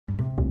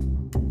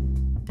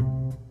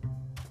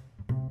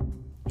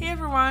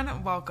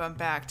everyone, welcome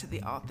back to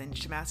the All Things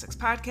Gymnastics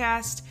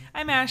podcast.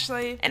 I'm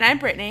Ashley. And I'm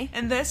Brittany.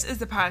 And this is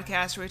the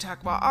podcast where we talk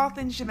about all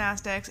things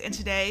gymnastics, and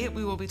today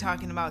we will be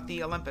talking about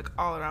the Olympic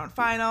all-around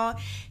final.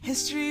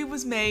 History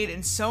was made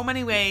in so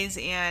many ways,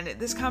 and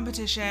this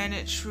competition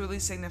truly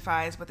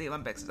signifies what the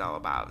Olympics is all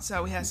about.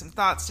 So we have some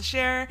thoughts to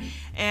share,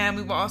 and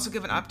we will also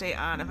give an update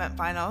on event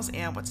finals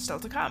and what's still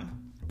to come.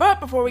 But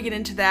before we get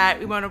into that,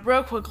 we want to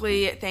real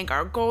quickly thank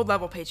our gold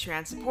level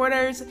Patreon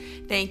supporters.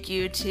 Thank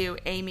you to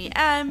Amy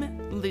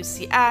M,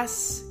 Lucy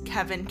S,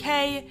 Kevin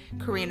K,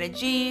 Karina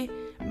G,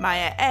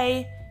 Maya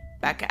A,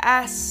 Becca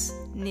S,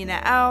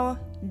 Nina L,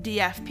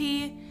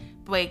 DFP,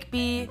 Blake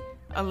B,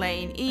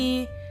 Elaine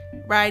E,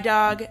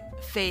 Rydog,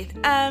 Faith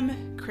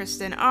M,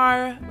 Kristen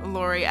R,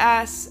 Lori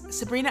S,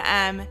 Sabrina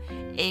M,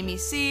 Amy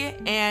C,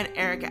 and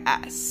Erica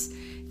S.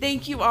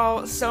 Thank you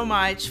all so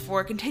much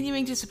for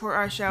continuing to support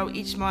our show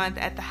each month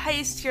at the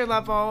highest tier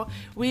level.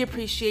 We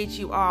appreciate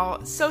you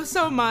all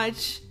so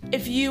much.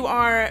 If you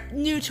are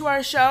new to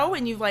our show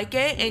and you like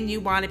it and you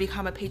want to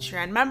become a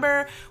Patreon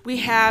member, we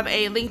have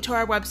a link to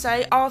our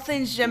website,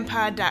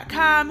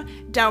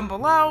 allthingsgympod.com, down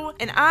below.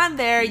 And on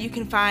there, you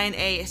can find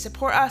a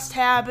Support Us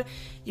tab.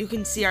 You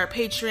can see our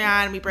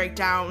Patreon. We break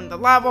down the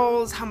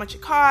levels, how much it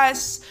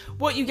costs,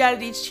 what you get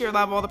at each tier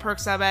level, the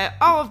perks of it,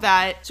 all of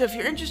that. So if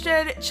you're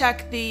interested,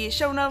 check the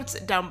show notes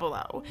down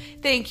below.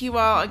 Thank you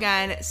all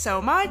again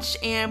so much,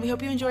 and we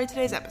hope you enjoyed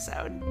today's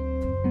episode.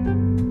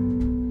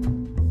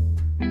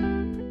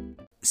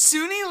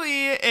 Suni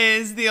Lee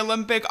is the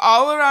Olympic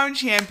all-around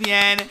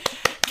champion,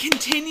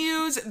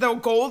 continues the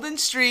golden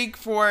streak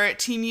for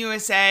Team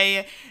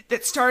USA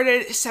that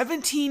started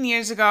 17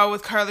 years ago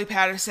with Carly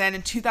Patterson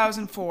in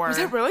 2004. Was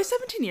it really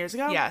 17 years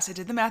ago? Yes, I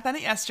did the math on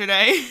it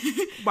yesterday.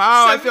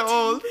 Wow, I feel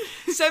old.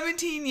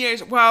 17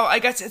 years. Well, I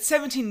guess it's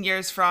 17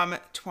 years from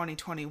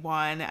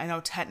 2021. I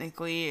know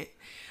technically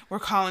we're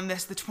calling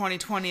this the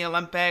 2020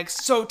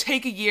 Olympics, so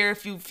take a year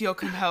if you feel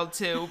compelled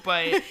to,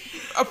 but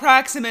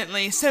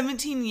approximately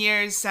 17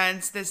 years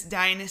since this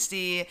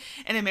dynasty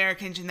in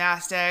American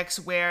gymnastics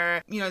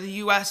where, you know, the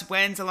U.S.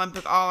 wins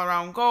Olympic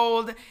all-around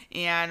gold,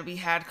 and we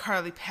had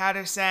Carly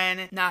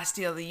Patterson,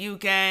 Nastia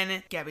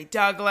Liukin, Gabby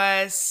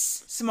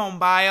Douglas, Simone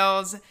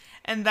Biles,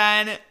 and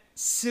then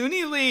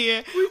Suni Lee,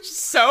 which is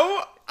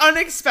so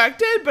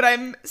unexpected, but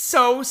I'm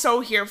so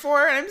here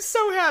for it, and I'm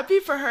so happy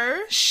for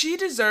her. She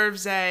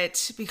deserves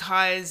it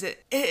because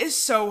it is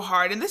so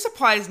hard, and this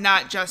applies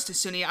not just to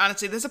Suni.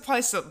 Honestly, this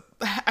applies to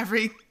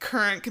every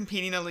current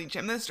competing elite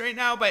gymnast right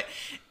now, but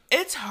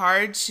it's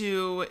hard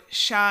to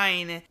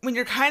shine when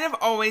you're kind of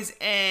always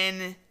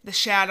in the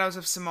shadows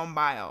of Simone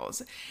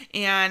Biles.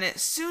 And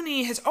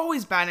Suni has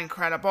always been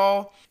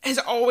incredible, has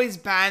always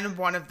been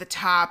one of the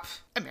top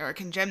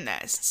American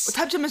gymnasts.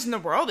 Top gymnast in the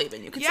world,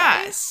 even, you could say.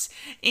 Yes.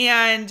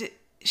 And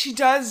she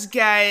does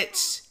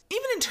get,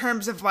 even in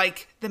terms of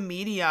like the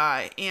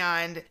media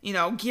and, you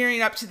know,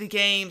 gearing up to the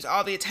games,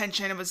 all the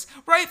attention, it was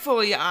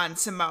rightfully on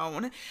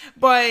Simone.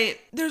 But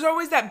there's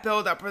always that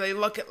build-up where they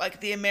look at like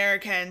the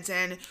Americans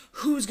and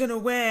who's gonna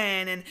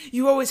win, and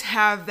you always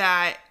have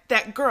that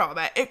girl,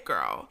 that it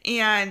girl.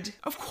 And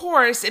of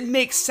course, it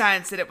makes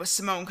sense that it was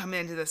Simone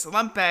coming into this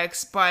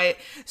Olympics, but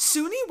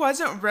Suni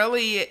wasn't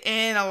really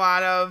in a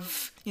lot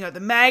of, you know,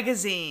 the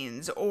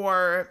magazines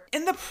or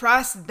in the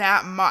press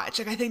that much.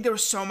 Like, I think there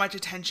was so much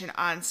attention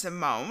on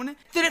Simone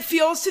that it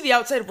feels to the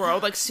outside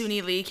world like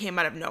Suni Lee came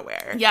out of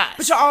nowhere. Yes.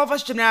 But to all of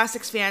us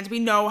gymnastics fans, we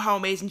know how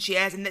amazing she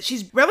is, and that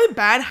she's really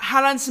been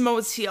hot on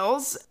Simone's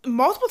heels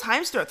multiple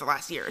times throughout the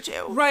last year or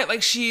two. Right,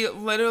 like she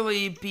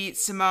literally beat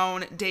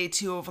Simone day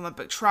 2 of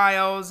Olympic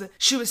trials.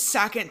 She was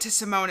second to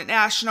Simone at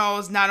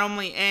nationals, not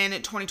only in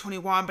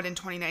 2021, but in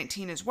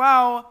 2019 as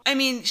well. I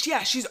mean,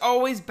 yeah, she's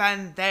always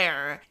been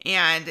there.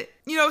 And,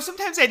 you know,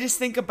 sometimes I just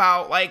think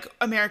about like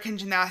American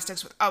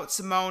gymnastics without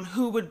Simone,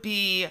 who would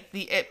be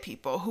the it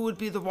people, who would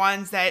be the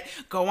ones that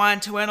go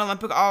on to win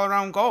Olympic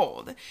all-around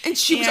gold. And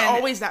she was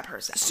always that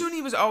person.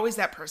 Suni was always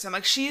that person.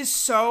 Like, she is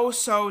so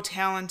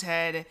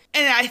talented.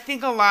 And I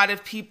think a lot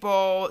of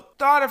people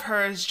thought of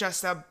her as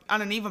just an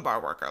uneven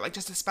bar worker, like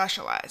just a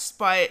specialist,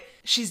 but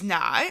she's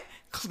not,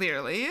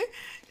 clearly.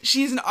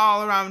 She's an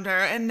all-arounder,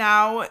 and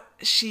now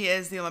she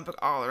is the Olympic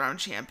all-around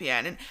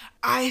champion. And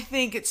I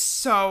think it's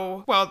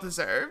so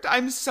well-deserved.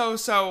 I'm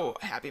so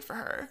happy for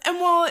her. And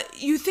well,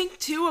 you think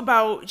too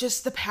about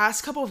just the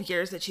past couple of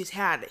years that she's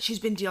had. She's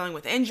been dealing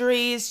with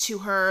injuries to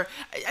her.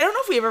 I don't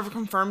know if we've ever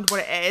confirmed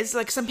what it is.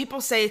 Like, some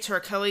people say it's her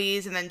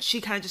Achilles, and then she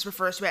kind of just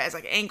refers to it as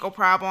like ankle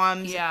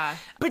problems. Yeah.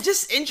 But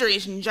just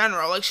injuries in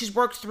general. Like, she's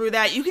worked through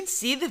that. You can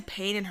see the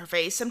pain in her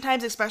face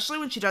sometimes, especially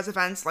when she does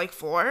events like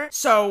floor.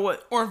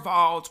 Or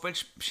vault,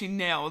 which she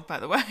nailed, by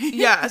the way.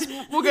 Yes,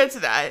 we'll get to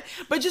that.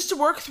 But just to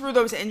work through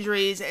those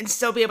injuries and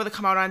still be able to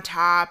come out on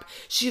top.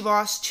 She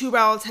lost 2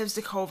 relatives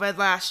to COVID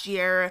last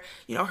year.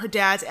 You know, her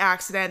dad's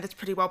accident, that's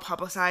pretty well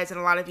publicized, and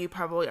a lot of you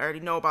probably already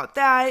know about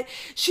that.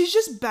 She's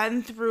just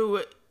been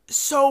through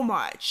so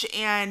much,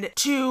 and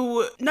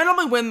to not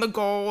only win the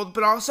gold,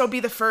 but also be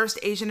the first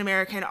Asian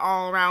American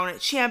all-around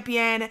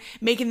champion,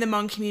 making the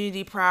Hmong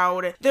community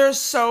proud. There's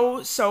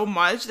so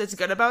much that's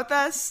good about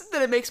this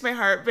that it makes my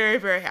heart very,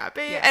 very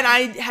happy. Yeah. And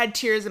I had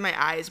tears in my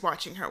eyes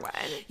watching her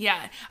win.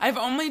 Yeah, I've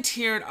only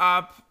teared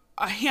up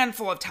a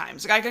handful of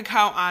times. Like, I could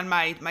count on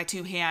my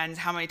two hands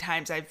how many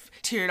times I've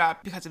teared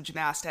up because of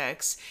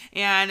gymnastics.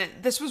 And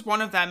this was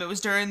one of them. It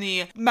was during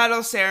the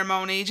medal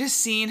ceremony, just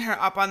seeing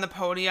her up on the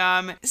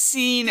podium,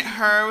 seeing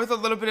her with a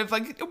little bit of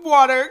like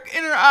water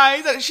in her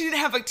eyes. She didn't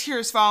have like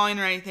tears falling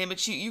or anything,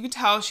 but you could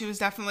tell she was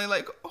definitely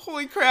like,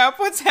 holy crap,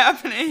 what's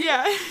happening?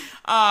 Yeah.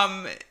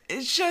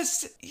 It's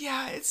just,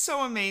 yeah, it's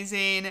so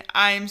amazing.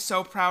 I'm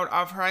so proud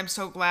of her. I'm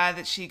so glad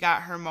that she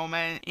got her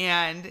moment.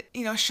 And,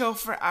 you know, she'll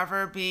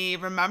forever be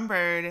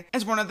remembered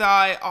as one of the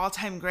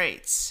all-time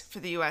greats for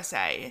the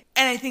USA.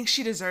 And I think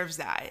she deserves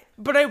that.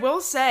 But I will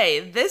say,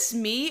 this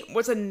meet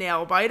was a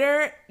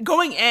nail-biter.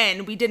 Going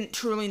in, we didn't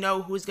truly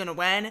know who was going to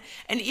win.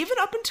 And even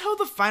up until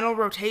the final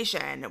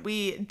rotation,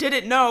 we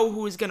didn't know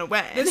who was going to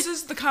win. This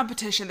is the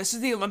competition. This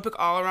is the Olympic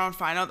all-around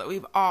final that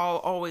we've all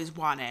always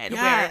wanted.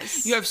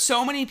 Yes. Where you have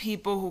so many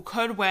people who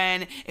could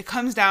win. It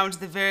comes down to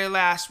the very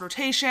last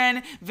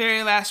rotation,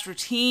 very last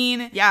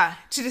routine. Yeah.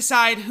 To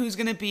decide who's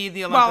going to be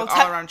the Olympic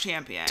all-around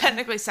champion.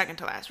 Technically second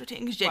to last routine,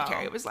 because Jade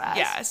Carey was last.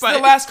 Yes, but the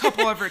last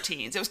couple of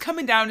routines. It was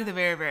coming down to the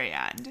very, very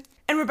end.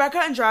 And Rebecca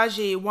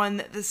Andrade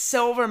won the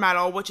silver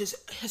medal, which is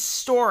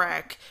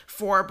historic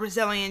for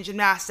Brazilian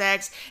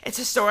gymnastics. It's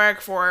historic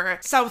for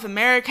South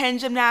American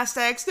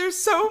gymnastics. There's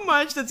so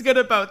much that's good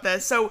about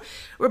this. So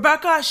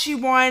Rebecca, she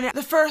won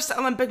the first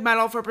Olympic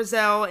medal for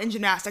Brazil in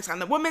gymnastics on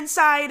the women's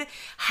side,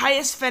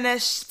 highest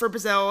finish for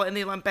Brazil in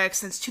the Olympics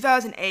since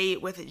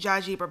 2008 with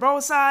Jaji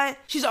Barbosa.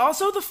 She's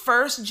also the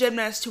first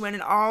gymnast to win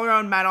an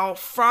all-around medal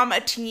from a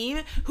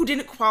team who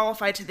didn't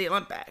qualify to the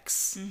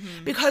Olympics.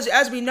 Mm-hmm. Because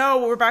as we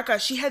know, Rebecca,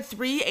 she had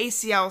 3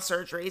 ACL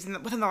surgeries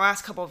within the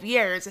last couple of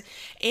years,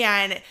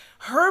 and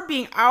her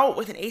being out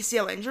with an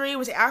ACL injury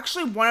was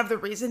actually one of the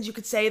reasons you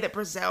could say that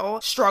Brazil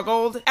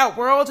struggled at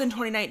Worlds in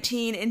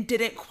 2019 and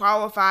didn't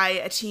qualify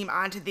a team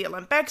onto the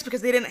Olympics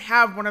because they didn't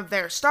have one of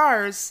their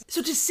stars.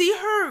 So to see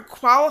her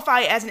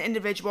qualify as an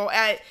individual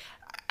at,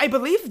 I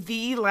believe,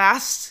 the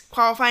last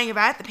qualifying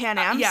event, the Pan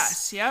Ams.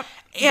 Yes, yep.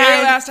 And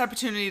very last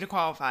opportunity to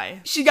qualify.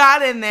 She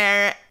got in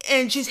there,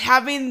 and she's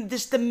having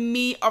the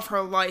meat of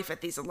her life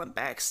at these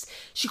Olympics.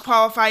 She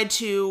qualified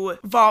to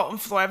vault and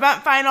floor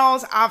event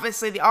finals,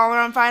 obviously the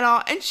all-around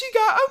final, and she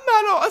got a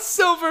medal, a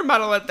silver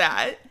medal at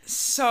that.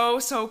 So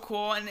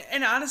cool.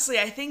 And honestly,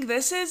 I think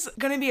this is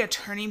going to be a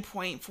turning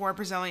point for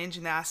Brazilian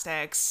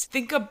gymnastics.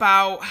 Think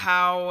about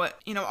how,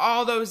 you know,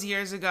 all those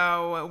years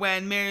ago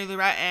when Mary Lou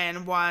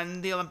Retton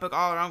won the Olympic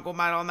all-around gold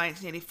medal in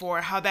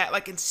 1984, how that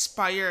like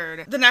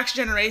inspired the next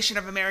generation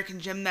of American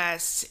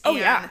gymnasts. Oh,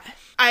 yeah.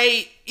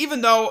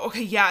 Even though,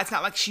 okay, yeah, it's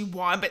not like she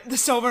won, but the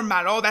silver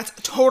medal, that's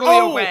totally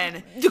a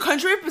win. The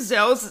country of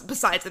Brazil is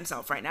besides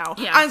themselves right now.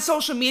 Yeah. On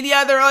social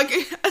media, they're like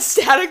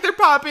ecstatic, they're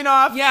popping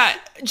off. Yeah.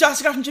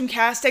 Jessica from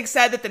Gymcastics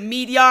said that the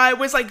media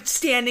was like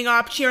standing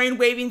up, cheering,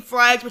 waving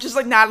flags, which is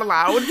like not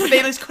allowed, but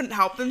they just couldn't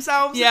help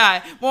themselves.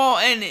 Yeah. Well,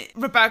 and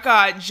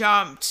Rebecca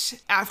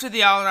jumped after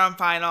the all-around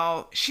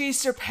final. She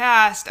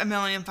surpassed 1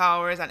 million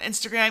followers on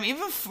Instagram.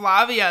 Even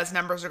Flavia's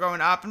numbers are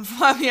going up, and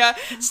Flavia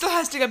still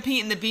has to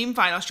compete in the beam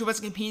final. She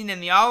wasn't competing in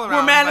the all-around.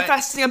 We're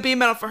manifesting a beam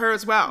medal for her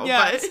as well.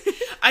 Yes. But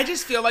I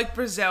just feel like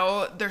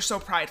Brazil, they're so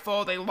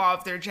prideful. They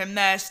love their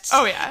gymnasts.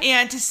 Oh, yeah.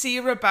 And to see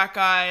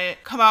Rebecca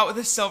come out with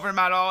a silver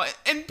medal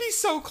and be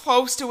so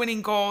close to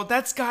winning gold,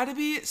 that's got to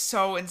be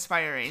so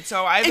inspiring.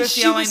 So I have a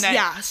feeling that...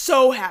 Yeah,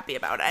 so happy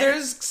about it.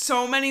 There's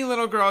so many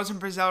little girls in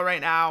Brazil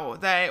right now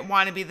that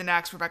want to be the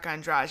next Rebecca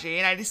Andrade,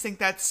 and I just think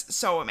that's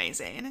so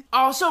amazing.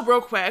 Also,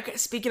 real quick,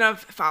 speaking of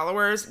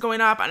followers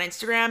going up on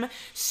Instagram,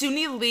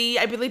 Suni Lee,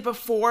 I believe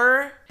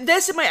before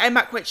this, I'm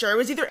not quite sure. It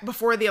was either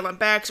before the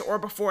Olympics or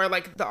before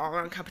like the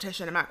all-around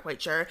competition. I'm not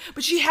quite sure.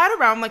 But she had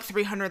around like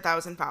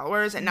 300,000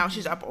 followers, and now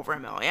she's up over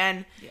 1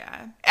 million.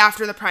 Yeah.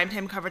 After the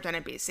primetime coverage on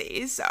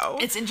NBC, so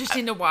it's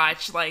interesting to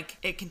watch like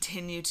it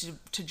continue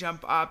to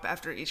jump up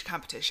after each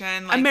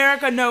competition. Like,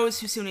 America knows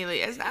who Suni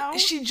Lee is now.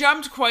 She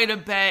jumped quite a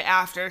bit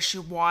after she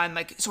won,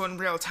 like so in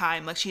real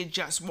time, like she had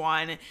just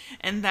won,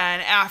 and then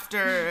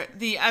after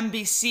the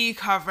NBC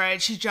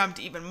coverage, she jumped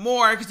even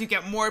more because you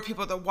get more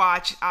people to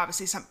watch.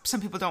 Obviously,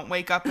 some people don't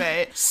wake up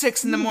at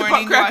 6 in the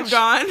morning to watch.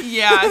 Dawn.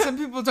 Yeah, some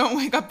people don't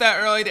wake up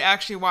that early to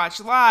actually watch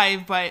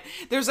live, but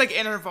there's like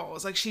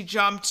intervals. Like she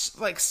jumped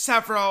like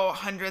several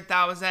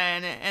 100,000,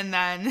 and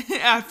then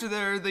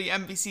after the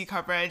NBC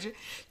coverage,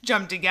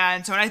 jumped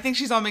again. So, and I think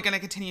she's only going to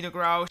continue to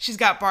grow. She's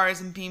got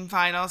bars and beam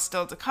finals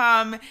still to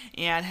come,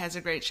 and has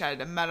a great shot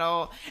at a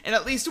medal in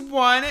at least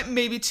 1,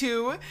 maybe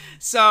 2.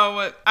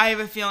 So I have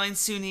a feeling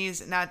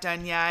Suni's not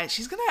done yet.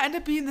 She's going to end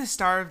up being the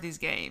star of these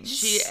games.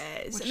 She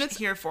is. And it's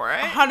here for it.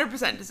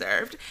 100%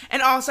 deserved.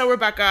 And also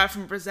Rebecca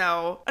from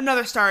Brazil,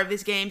 another star of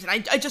these games. And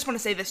I just want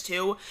to say this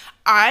too.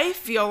 I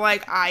feel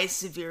like I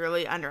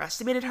severely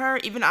underestimated her,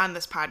 even on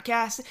this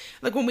podcast.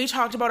 Like when we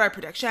talked about our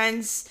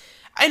predictions,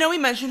 I know we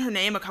mentioned her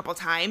name a couple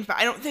times, but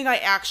I don't think I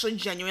actually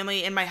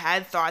genuinely in my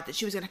head thought that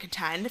she was going to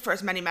contend for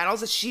as many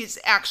medals as she's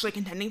actually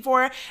contending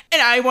for.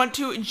 And I want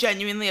to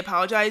genuinely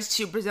apologize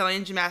to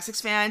Brazilian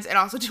gymnastics fans and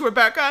also to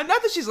Rebecca.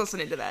 Not that she's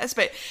listening to this,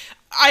 but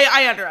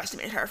I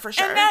underestimated her for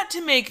sure. And not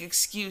to make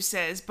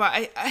excuses,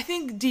 but I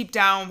think deep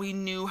down we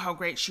knew how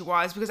great she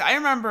was, because I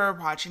remember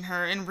watching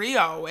her in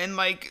Rio and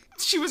like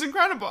she was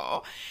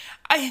incredible.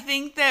 I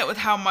think that with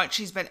how much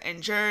she's been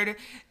injured,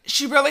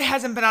 she really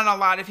hasn't been on a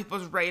lot of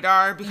people's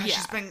radar because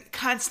she's been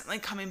constantly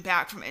coming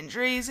back from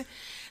injuries.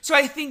 So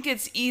I think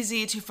it's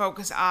easy to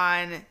focus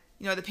on,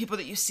 you know, the people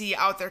that you see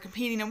out there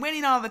competing and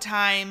winning all the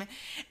time.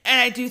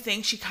 And I do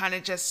think she kind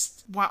of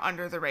just went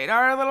under the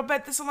radar a little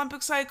bit this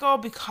Olympic cycle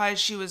because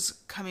she was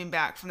coming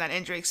back from that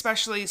injury,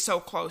 especially so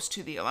close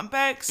to the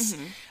Olympics.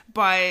 Mm-hmm.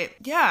 But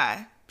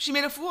yeah, she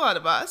made a fool out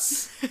of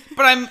us.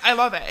 But I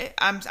love it.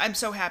 I'm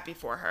so happy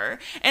for her.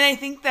 And I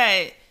think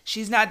that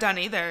she's not done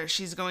either.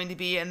 She's going to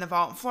be in the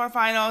vault and floor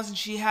finals, and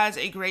she has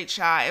a great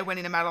shot at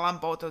winning a medal on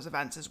both those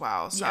events as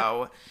well.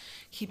 So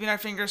keeping our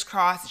fingers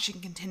crossed that she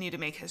can continue to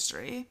make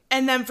history.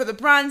 And then for the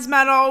bronze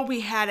medal, we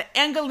had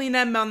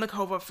Angelina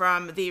Melnikova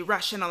from the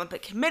Russian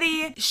Olympic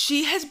Committee.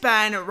 She has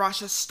been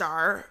Russia's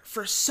star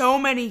for so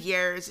many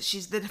years.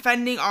 She's the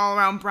defending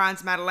all-around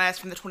bronze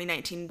medalist from the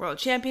 2019 World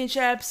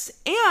Championships,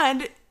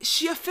 and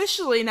she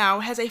officially now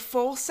has a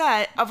full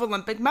set of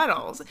Olympic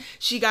medals.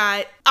 She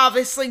got,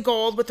 obviously,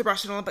 gold with the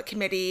Russian Olympic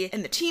Committee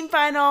in the team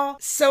final,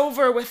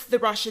 silver with the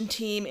Russian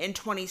team in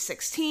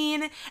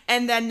 2016,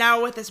 and then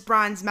now with this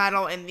bronze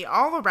medal in the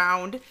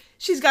all-around,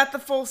 she's got the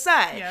full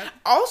set. Yep.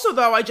 Also,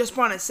 though, I just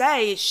want to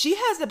say, she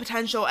has the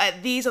potential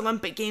at these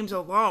Olympic Games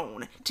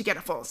alone to get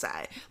a full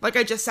set. Like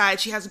I just said,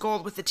 she has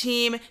gold with the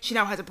team. She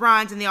now has a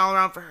bronze in the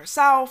all-around for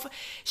herself.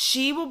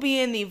 She will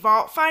be in the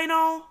vault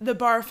final, the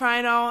bar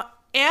final,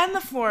 and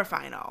the floor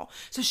final.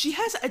 So she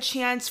has a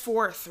chance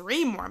for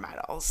 3 more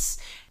medals.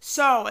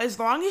 So as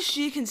long as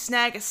she can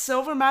snag a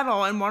silver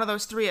medal in one of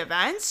those 3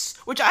 events,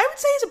 which I would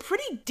say is a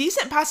pretty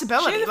decent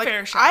possibility. She has a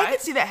fair shot. I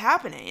could see that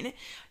happening.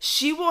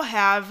 She will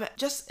have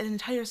just an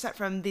entire set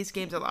from these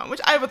games alone,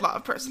 which I would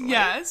love personally.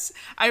 Yes.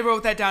 I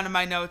wrote that down in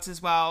my notes as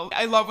well.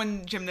 I love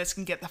when gymnasts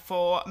can get the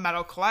full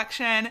medal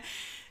collection.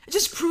 It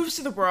just proves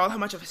to the world how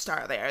much of a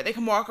star they are. They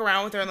can walk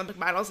around with their Olympic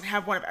medals and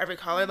have one of every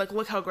color. Like,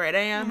 look how great I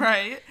am.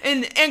 Right.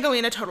 And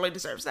Angelina totally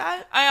deserves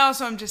that. I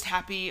also am just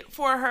happy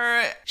for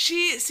her.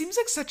 She seems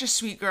like such a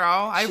sweet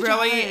girl. She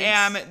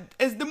am.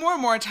 As the more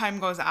and more time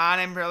goes on,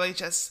 I'm really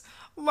just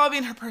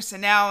loving her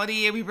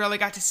personality. We really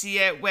got to see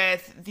it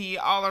with the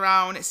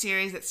all-around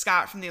series that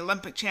Scott from the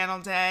Olympic Channel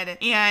did.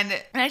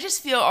 And I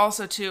just feel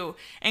also, too,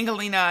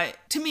 Angelina,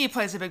 to me,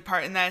 plays a big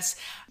part in this.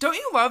 Don't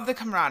you love the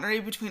camaraderie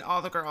between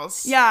all the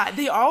girls? Yeah,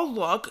 they all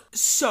look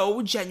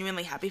so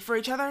genuinely happy for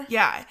each other.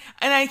 Yeah,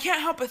 and I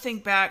can't help but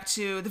think back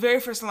to the very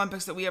first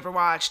Olympics that we ever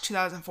watched,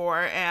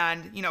 2004,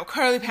 and, you know,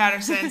 Carly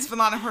Patterson,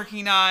 Svetlana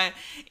Horkina,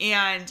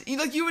 and,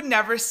 you would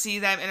never see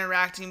them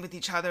interacting with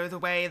each other the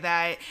way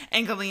that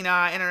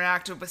Angelina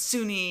interacted with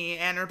Suni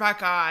and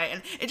Rebecca,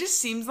 and it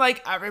just seems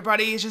like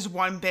everybody is just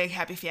one big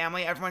happy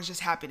family. Everyone's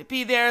just happy to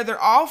be there. They're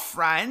all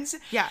friends.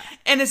 Yeah.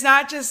 And it's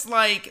not just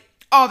like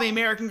all the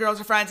American girls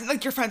are friends, and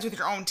like you're friends with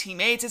your own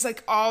teammates. It's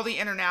like all the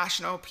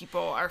international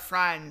people are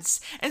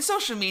friends. And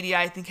social media,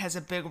 I think, has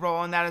a big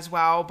role in that as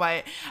well.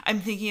 But I'm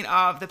thinking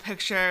of the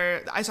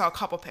picture, I saw a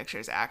couple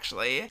pictures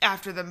actually,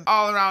 after the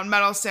all-around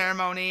medal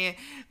ceremony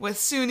with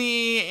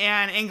Suni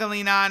and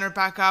Angelina and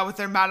Rebecca with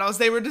their medals.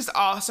 They were just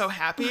all so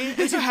happy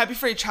and so happy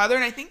for each other.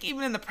 And I think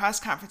even in the press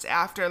conference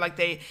after, like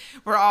they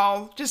were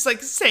all just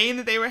like saying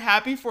that they were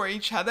happy for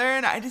each other.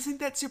 And I just think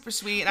that's super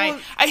sweet. And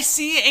I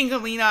see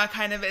Angelina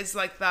kind of as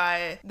like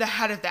the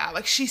head of that.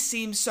 Like, she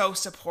seems so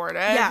supportive.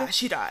 Yeah,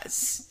 she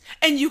does.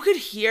 And you could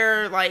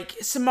hear, like,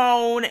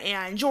 Simone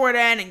and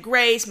Jordan and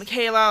Grace,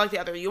 Michaela, like the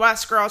other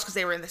U.S. girls, because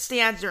they were in the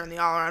stands during the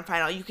all-around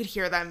final. You could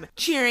hear them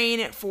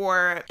cheering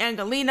for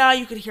Angelina.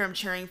 You could hear them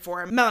cheering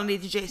for Melanie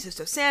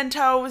DeJesus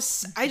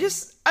Santos.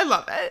 I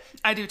love it.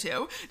 I do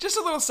too. Just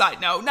a little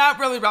side note, not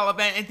really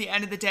relevant at the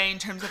end of the day in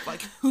terms of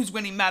like who's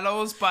winning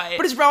medals, but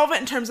it's relevant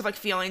in terms of like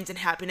feelings and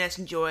happiness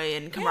and joy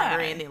and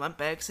camaraderie in the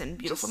Olympics and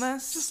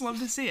beautifulness. Just love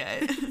to see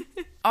it.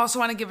 Also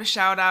want to give a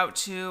shout out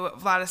to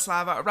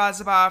Vladislava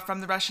Razova from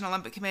the Russian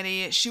Olympic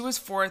Committee. She was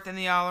 4th in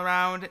the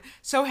all-around.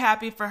 So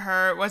happy for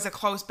her. It was a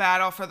close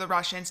battle for the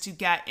Russians to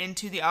get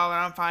into the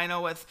all-around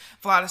final with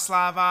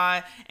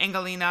Vladislava,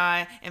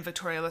 Angelina, and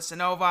Victoria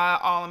Listanova,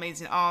 all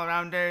amazing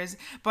all-arounders.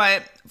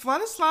 But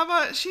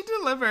Vladislava, she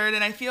delivered,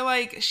 and I feel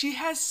like she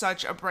has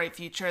such a bright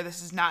future.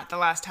 This is not the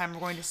last time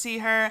we're going to see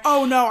her.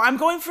 Oh no, I'm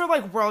going for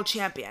like world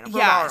champion.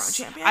 All-around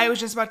champion. I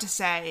was just about to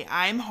say,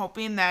 I'm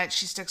hoping that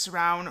she sticks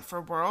around for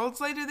Worlds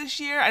later this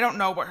year. I don't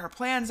know what her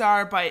plans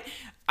are, but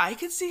I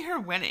could see her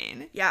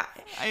winning. Yeah.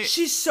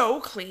 She's so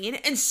clean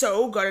and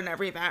so good in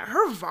every event.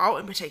 Her vault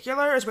in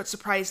particular is what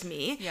surprised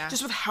me. Yeah.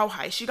 Just with how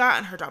high she got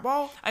in her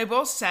double. I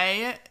will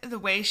say, the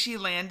way she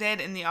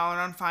landed in the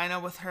all-around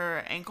final with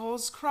her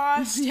ankles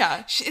crossed.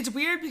 Yeah. It's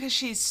weird because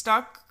she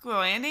stuck the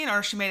landing,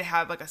 or she may have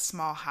had like a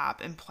small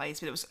hop in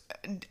place, but it was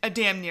a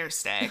damn near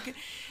stick.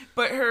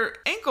 But her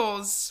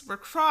ankles were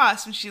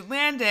crossed when she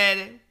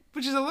landed,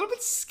 which is a little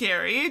bit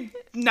scary.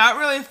 Not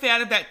really a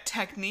fan of that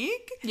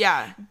technique.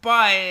 Yeah.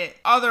 But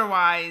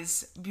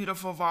otherwise,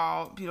 beautiful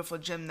vault, beautiful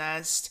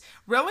gymnast.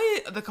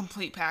 Really the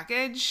complete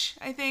package,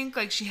 I think.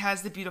 Like, she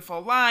has the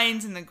beautiful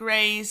lines and the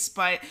grace,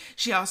 but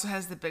she also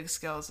has the big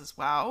skills as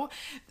well.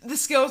 The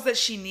skills that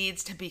she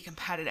needs to be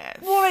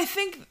competitive. Well, I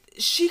think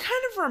she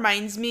kind of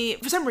reminds me,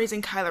 for some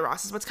reason, Kyla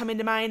Ross is what's coming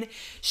to mind.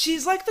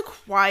 She's like the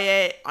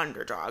quiet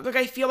underdog. Like,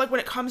 I feel like when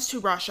it comes to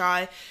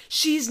Russia,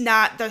 she's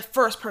not the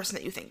first person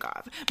that you think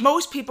of.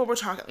 Most people were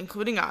talking,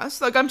 including us,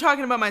 like I'm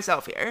talking about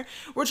myself here,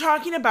 we're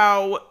talking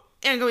about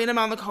Angelina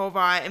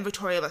Melnikova and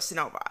Victoria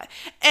Listinova.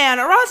 And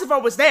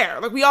Arazova was there.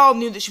 Like, we all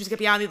knew that she was going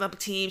to be on the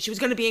Olympic team. She was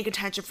going to be in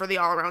contention for the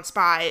all-around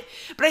spot.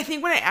 But I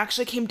think when it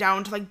actually came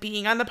down to, like,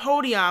 being on the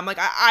podium, like,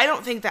 I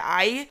don't think that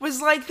I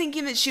was, like,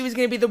 thinking that she was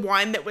going to be the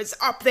one that was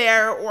up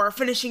there or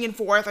finishing in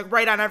fourth, like,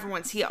 right on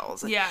everyone's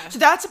heels. Yeah. So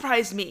that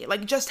surprised me.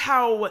 Like, just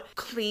how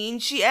clean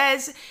she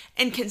is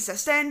and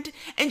consistent.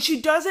 And she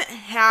doesn't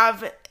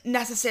have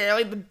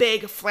necessarily the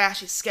big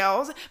flashy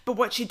skills, but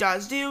what she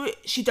does do,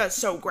 she does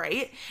so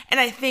great. And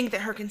I think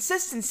that her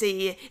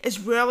consistency is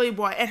really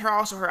what, and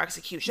her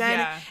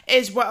execution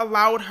is what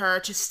allowed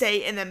her to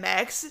stay in the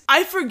mix.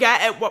 I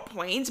forget at what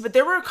points, but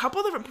there were a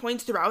couple different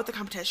points throughout the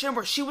competition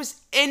where she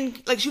was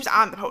she was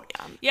on the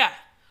podium. Yeah.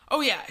 Oh,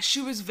 yeah.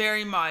 She was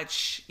very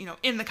much,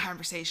 in the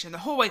conversation the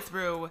whole way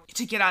through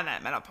to get on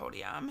that medal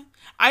podium.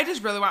 I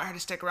just really want her to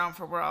stick around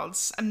for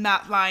Worlds. I'm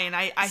not lying.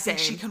 I think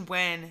she can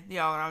win the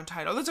all-around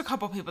title. There's a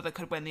couple people that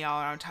could win the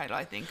all-around title,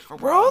 I think, for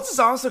Worlds. Worlds is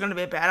also going to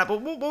be a battle,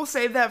 but we'll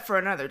save that for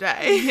another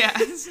day.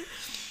 Yes.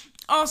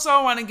 Also,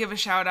 I want to give a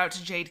shout out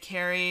to Jade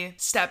Carey.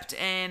 Stepped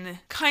in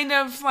kind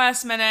of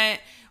last minute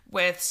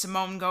with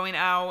Simone going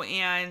out,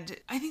 and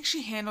I think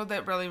she handled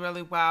it really,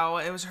 really well.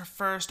 It was her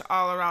first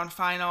all-around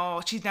final.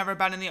 She'd never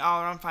been in the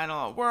all-around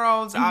final at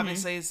Worlds. Mm-hmm.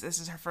 Obviously,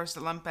 this is her first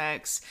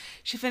Olympics.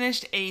 She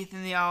finished 8th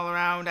in the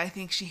all-around. I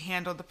think she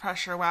handled the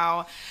pressure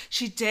well.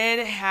 She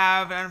did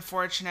have an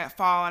unfortunate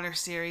fall on her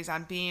series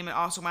on beam and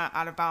also went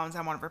out of bounds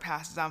on one of her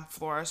passes on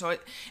floor. So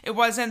it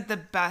wasn't the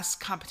best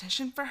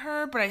competition for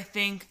her, but I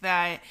think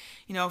that,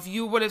 if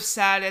you would have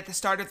said at the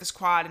start of this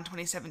quad in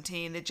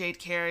 2017 that Jade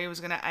Carey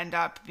was going to end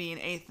up being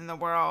 8th in the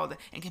world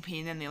and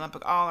competing in the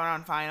Olympic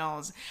all-around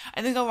finals,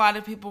 I think a lot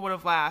of people would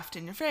have laughed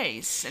in your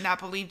face and not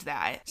believed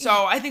that.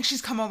 So I think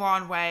she's come a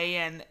long way,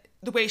 and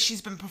the way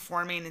she's been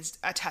performing is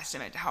a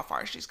testament to how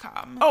far she's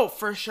come. Oh,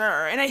 for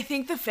sure. And I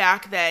think the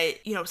fact that,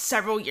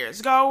 several years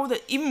ago,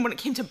 that even when it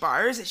came to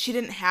bars, she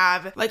didn't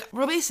have,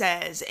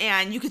 releases,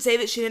 and you could say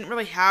that she didn't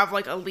really have,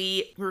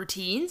 elite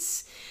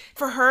routines.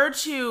 For her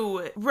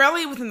to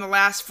really, within the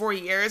last 4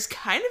 years,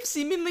 kind of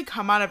seemingly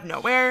come out of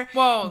nowhere,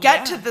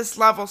 get to this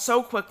level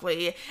so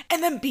quickly,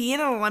 and then be in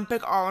an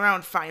Olympic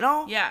all-around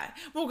final. Yeah.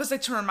 Well, because,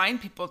 to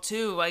remind people,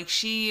 too,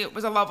 she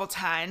was a level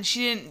 10. She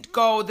didn't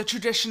go the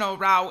traditional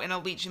route in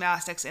elite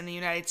gymnastics in the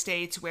United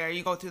States, where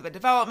you go through the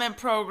development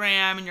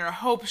program, and you're a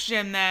Hope's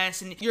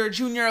gymnast, and you're a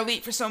junior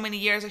elite for so many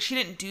years. She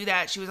didn't do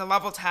that. She was a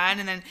level 10,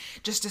 and then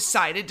just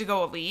decided to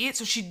go elite.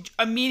 So she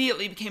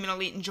immediately became an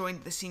elite and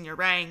joined the senior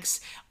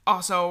ranks.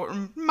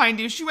 Also, mind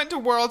you, she went to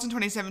Worlds in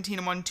 2017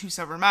 and won 2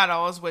 silver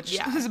medals, which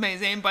is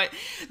amazing. But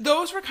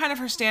those were kind of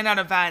her standout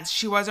events.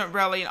 She wasn't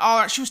really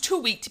she was too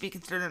weak to be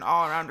considered an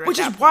all-arounder. Which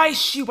is why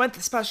she went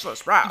the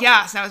specialist route.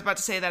 Yes, and I was about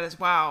to say that as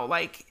well.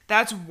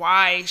 That's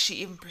why she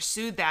even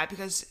pursued that,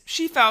 because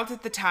she felt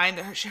at the time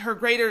that she had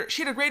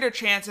a greater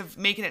chance of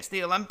making it to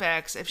the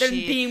Olympics if than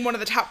being one of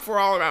the top 4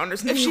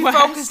 all-arounders in the US. If she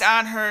focused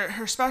on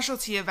her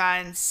specialty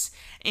events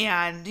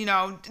and,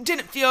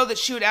 didn't feel that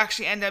she would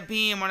actually end up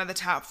being one of the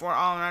top 4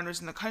 all-arounders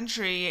in the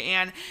country.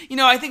 And,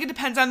 I think it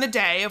depends on the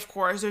day, of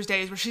course. There's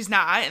days where she's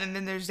not, and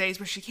then there's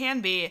days where she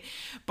can be.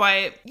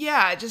 But,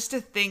 yeah, just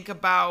to think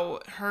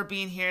about her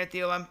being here at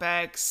the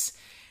Olympics,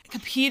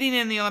 competing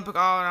in the Olympic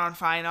all-around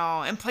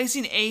final, and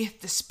placing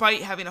 8th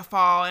despite having a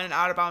fall and an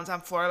out of bounds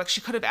on floor.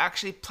 She could have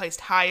actually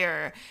placed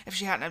higher if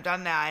she hadn't have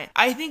done that.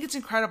 I think it's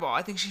incredible.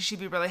 I think she should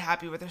be really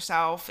happy with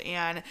herself,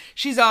 and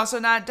she's also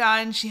not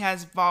done. She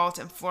has vault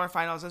and floor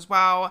finals as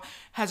well,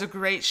 has a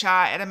great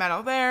shot at a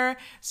medal there.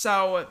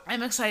 So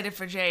I'm excited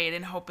for Jade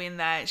and hoping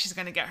that she's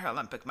going to get her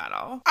Olympic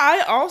medal. I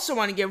also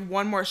want to give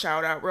one more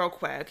shout out real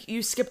quick.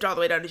 You skipped all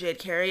the way down to Jade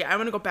Carey. I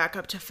want to go back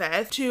up to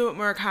 5th to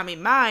Murakami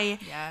Mai.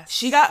 Yes.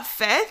 She got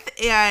 5th,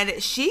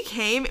 and she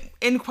came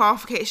in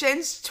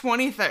qualifications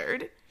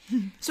 23rd.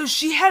 So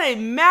she had a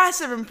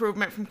massive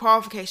improvement from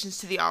qualifications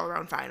to the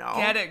all-around final.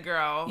 Get it,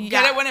 girl. Yeah.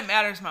 Get it when it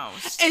matters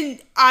most.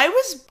 And I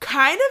was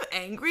kind of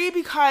angry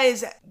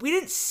because we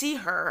didn't see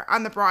her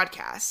on the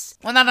broadcast.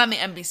 Well, not on the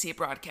NBC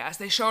broadcast.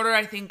 They showed her,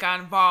 I think,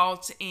 on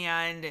Vault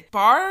and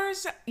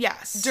Bars.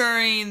 Yes.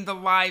 During the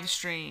live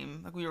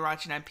stream, like we were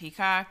watching on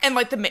Peacock. And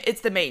like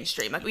it's the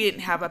mainstream. Like we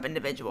didn't have up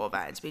individual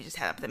events. We just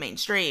had up the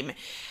mainstream.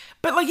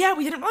 But like, yeah,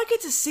 we didn't really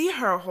get to see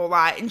her a whole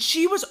lot. And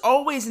she was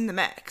always in the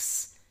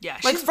mix. Yeah,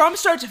 like from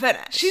start to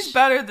finish. She's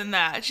better than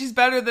that. She's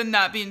better than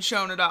not being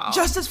shown at all.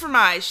 Justice for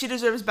Mai. She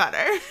deserves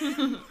better.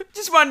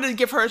 Just wanted to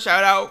give her a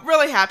shout out.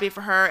 Really happy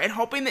for her and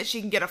hoping that she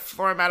can get a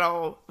floor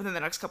medal within the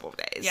next couple of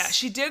days. Yeah,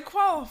 she did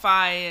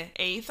qualify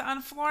 8th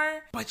on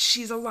floor, but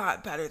she's a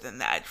lot better than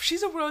that.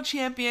 She's a world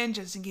champion,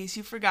 just in case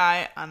you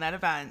forgot, on that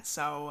event.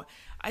 So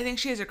I think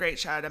she has a great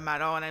shot at a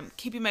medal, and I'm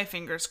keeping my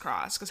fingers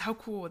crossed, because how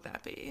cool would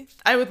that be?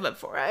 I would live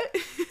for it.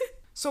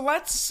 So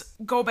let's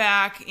go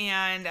back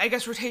and I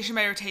guess rotation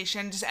by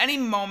rotation, just any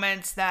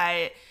moments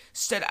that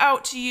stood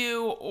out to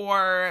you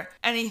or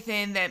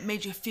anything that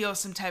made you feel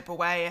some type of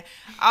way.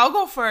 I'll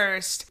go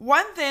first.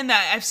 One thing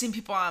that I've seen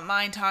people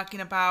online talking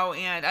about,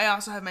 and I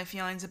also have my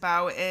feelings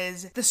about,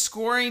 is the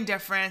scoring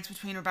difference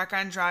between Rebecca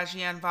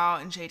Andrade on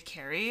vault and Jade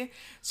Carey.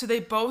 So they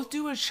both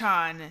do a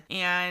chun,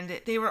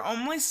 and they were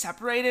only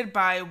separated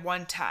by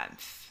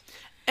 1/10.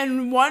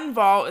 And one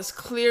vault is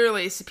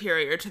clearly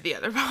superior to the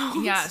other vaults.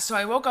 Yeah, so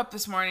I woke up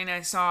this morning and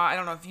I saw, I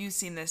don't know if you've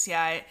seen this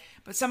yet,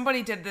 but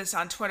somebody did this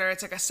on Twitter.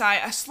 It's like a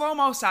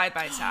slow-mo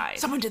side-by-side.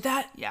 Someone did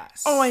that?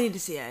 Yes. Oh, I need to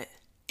see it.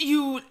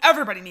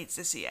 Everybody needs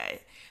to see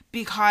it.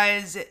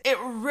 Because it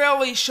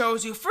really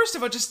shows you, first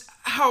of all, just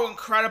how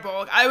incredible.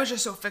 Like, I was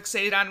just so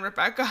fixated on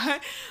Rebecca,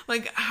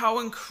 like how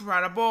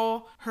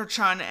incredible her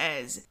chun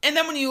is. And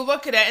then when you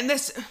look at it, and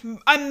this,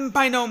 I'm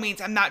by no means,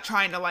 I'm not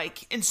trying to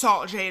like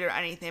insult Jade or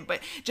anything,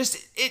 but just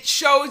it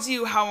shows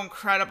you how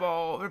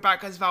incredible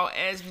Rebecca's vault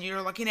is when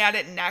you're looking at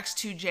it next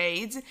to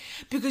Jade's,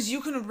 because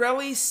you can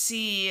really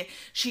see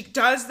she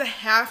does the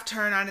half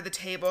turn onto the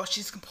table.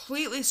 She's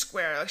completely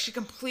square, like she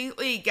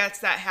completely gets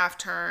that half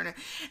turn,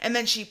 and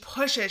then she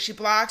pushes. She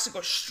blocks and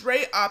goes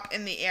straight up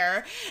in the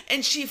air,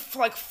 and she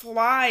like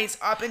flies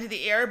up into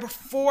the air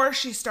before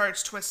she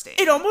starts twisting.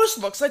 It almost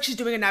looks like she's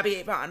doing a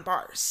Nabieva on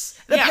bars.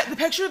 The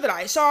picture that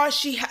I saw,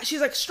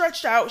 she's like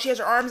stretched out. She has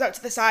her arms out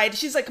to the side.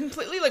 She's like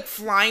completely like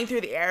flying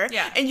through the air.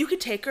 Yeah. And you could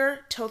take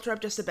her, tilt her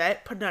up just a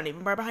bit, put an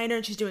uneven bar behind her,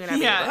 and she's doing an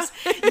Nabieva. Yes.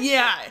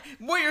 Yeah.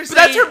 What you're saying.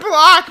 That's her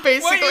block,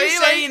 basically. What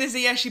you're saying is that,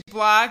 yeah, she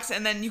blocks,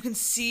 and then you can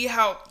see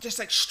how just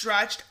like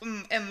stretched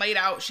and laid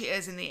out she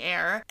is in the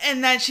air.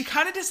 And then she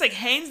kind of just like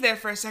hangs there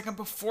for a second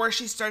before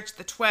she starts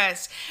the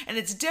twist. And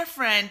it's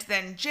different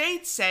than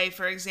Jade say,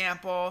 for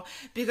example,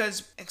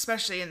 because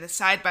especially in the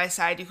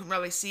side-by-side, you can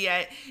really see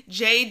it.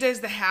 Jade does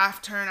the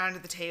half turn onto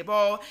the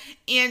table,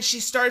 and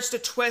she starts to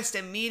twist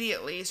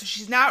immediately. So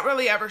she's not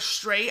really ever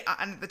straight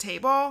onto the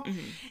table. Mm-hmm.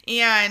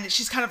 And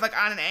she's kind of like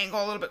on an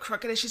angle, a little bit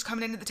crooked as she's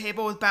coming into the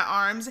table with bent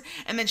arms.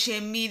 And then she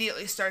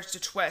immediately starts to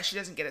twist. She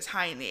doesn't get as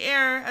high in the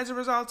air as a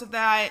result of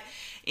that.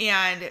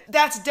 And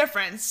that's a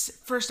difference,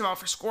 first of all,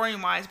 for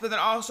scoring wise, but then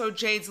also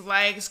Jade's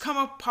legs come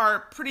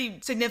apart pretty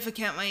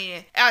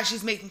significantly as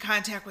she's making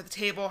contact with the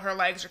table. Her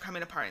legs are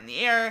coming apart in the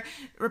air.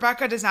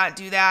 Rebecca does not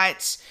do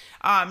that.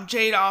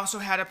 Jade also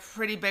had a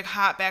pretty big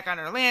hop back on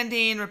her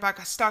landing.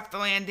 Rebecca stuck the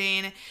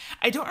landing.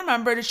 I don't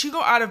remember. Did she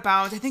go out of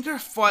bounds? I think her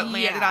foot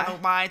landed on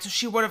the line, so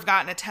she would have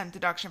gotten a 10th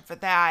deduction for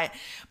that.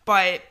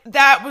 But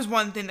that was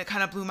one thing that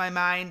kind of blew my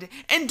mind.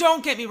 And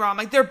don't get me wrong,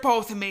 like, they're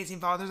both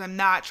amazing vaulters. I'm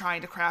not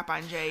trying to crap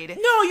on Jade.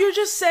 No, you're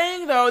just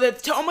saying, though,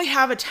 that to only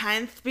have a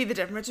 10th be the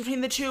difference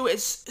between the two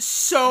is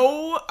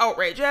so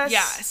outrageous.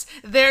 Yes.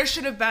 There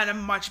should have been a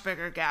much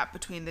bigger gap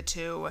between the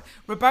two.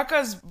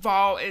 Rebecca's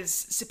vault is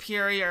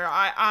superior.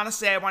 I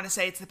want to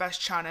say it's the best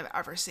chun I've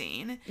ever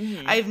seen.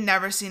 Mm-hmm. I've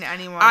never seen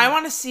anyone. I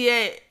want to see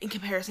it in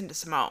comparison to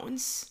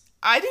Simone's.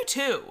 I do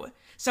too.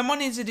 Someone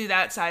needs to do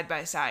that side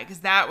by side,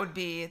 because that'd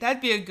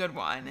be a good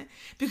one.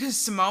 Because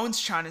Simone's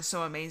chun is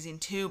so amazing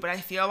too, but I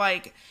feel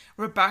like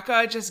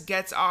Rebecca just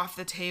gets off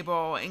the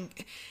table and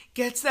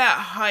gets that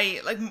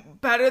height,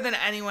 like, better than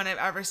anyone I've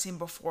ever seen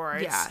before.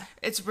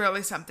 It's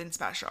really something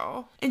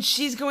special. And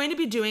she's going to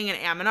be doing an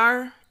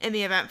Aminar in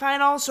the event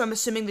final, so I'm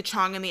assuming the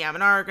Chong and the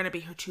Aminar are going to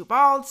be her two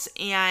vaults,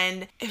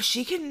 and if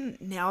she can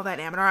nail that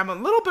Aminar, I'm a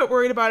little bit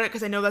worried about it,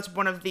 because I know that's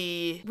one of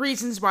the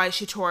reasons why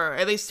she tore,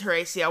 at least her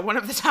ACL, one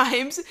of the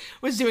times,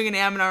 was doing an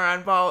Aminar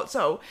on vault,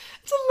 so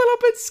it's a little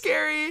bit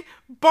scary,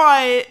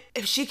 but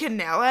if she can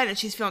nail it, and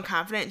she's feeling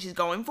confident, and she's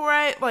going for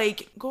it,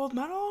 like, gold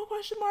medal,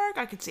 question mark,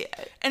 I could see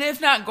it. And if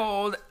not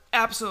gold,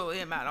 absolutely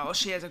a medal.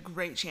 She has a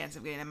great chance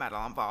of getting a medal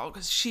on vault,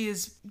 because she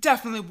is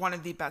definitely one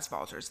of the best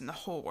vaulters in the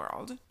whole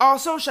world.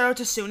 Also, shout out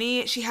to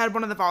Suni. She had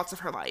one of the vaults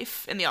of her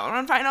life in the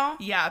all-around final.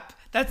 Yep.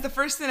 That's the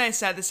first thing I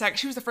said.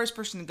 She was the first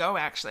person to go,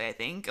 actually, I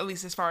think, at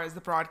least as far as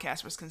the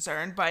broadcast was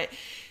concerned. But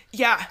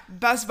yeah,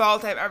 best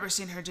vault I've ever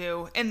seen her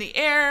do. In the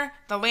air,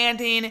 the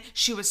landing,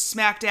 she was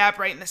smack dab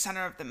right in the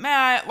center of the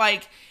mat.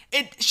 Like,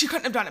 She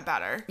couldn't have done it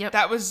better. Yep.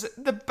 That was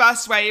the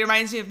best way. It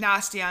reminds me of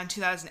Nastia in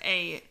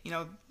 2008.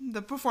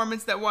 The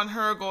performance that won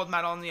her a gold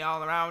medal in the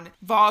all-around.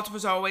 Vault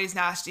was always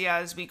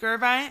Nastia's weaker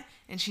event,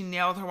 and she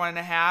nailed her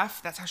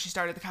 1.5. That's how she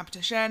started the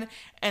competition.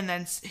 And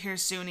then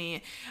here's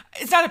Suni.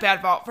 It's not a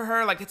bad vault for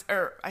her.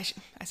 I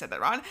said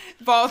that wrong.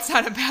 Vault's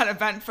not a bad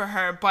event for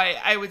her, but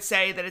I would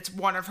say that it's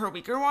one of her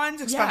weaker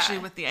ones, especially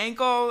with the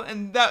ankle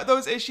and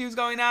those issues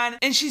going on.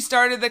 And she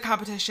started the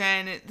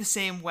competition the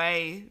same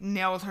way,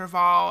 nailed her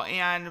vault,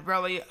 and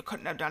really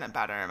couldn't have done it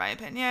better, in my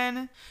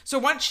opinion. So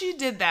once she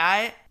did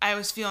that, I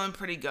was feeling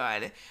pretty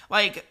good.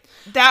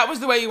 That was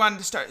the way you wanted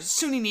to start.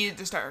 Suni needed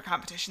to start her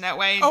competition that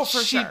way. Oh,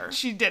 for sure.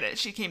 She did it.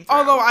 She came through.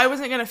 Although I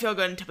wasn't going to feel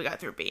good until we got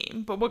through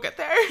beam, but we'll get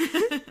there.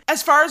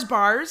 As far as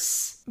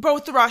bars,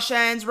 both the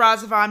Russians,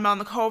 Razova and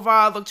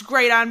Melnikova, looked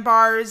great on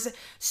bars.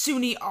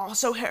 Suni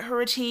also hit her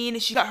routine.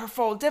 She got her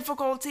full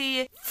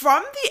difficulty.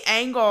 From the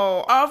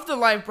angle of the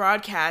live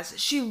broadcast,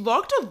 she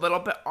looked a little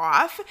bit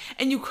off,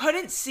 and you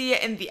couldn't see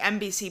it in the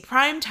NBC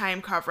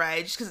primetime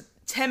coverage because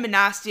Tim and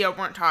Nastia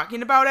weren't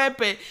talking about it,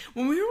 but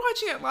when we were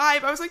watching it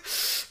live, I was like,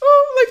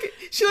 oh,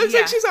 she looks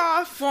like she's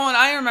off. Well, and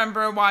I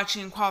remember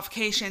watching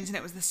qualifications, and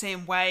it was the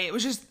same way. It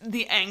was just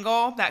the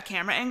angle, that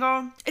camera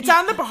angle. It's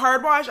on the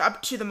Bahardwaj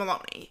up to the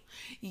Maloney.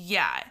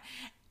 Yeah.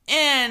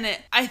 And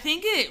I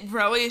think it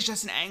really is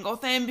just an angle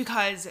thing,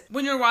 because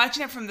when you're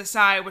watching it from the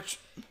side, which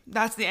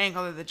that's the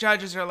angle that the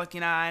judges are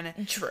looking on.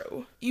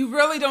 True. You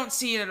really don't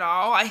see it at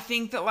all. I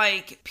think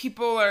that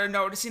people are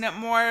noticing it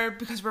more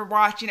because we're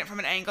watching it from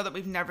an angle that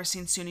we've never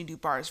seen Suni do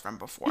bars from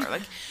before.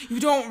 You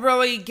don't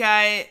really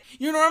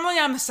you're normally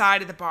on the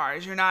side of the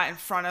bars. You're not in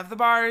front of the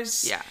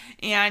bars. Yeah.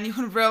 And you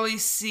can really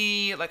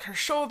see her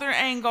shoulder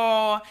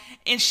angle,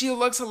 and she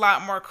looks a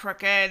lot more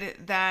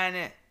crooked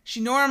than she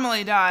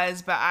normally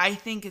does, but I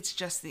think it's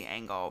just the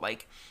angle.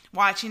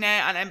 Watching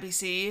it on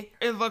NBC,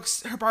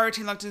 her bar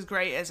routine looked as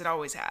great as it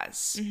always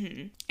has.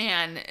 Mm-hmm.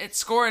 And it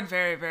scored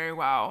very, very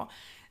well.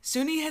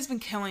 Suni has been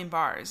killing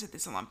bars at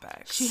this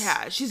Olympics. She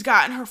has. She's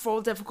gotten her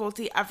full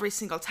difficulty every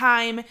single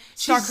time.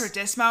 Stuck her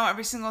dismount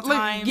every single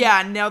time.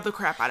 Nailed the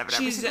crap out of it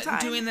every single time.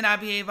 She's doing the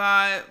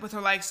Nabieva with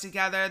her legs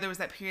together. There was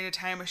that period of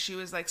time where she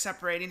was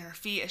separating her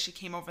feet as she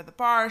came over the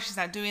bar. She's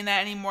not doing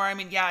that anymore. I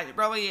mean,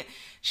 really,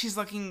 she's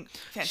looking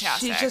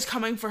fantastic. She's just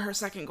coming for her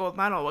second gold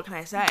medal. What can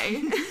I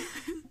say?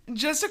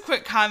 Just a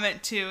quick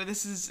comment, too.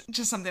 This is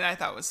just something I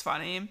thought was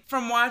funny.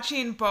 From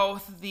watching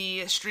both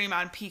the stream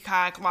on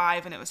Peacock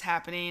live when it was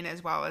happening,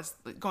 as well as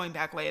going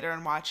back later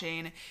and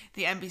watching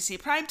the NBC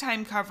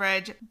primetime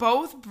coverage,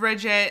 both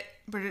Bridget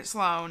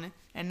Sloan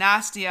and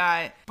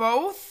Nastia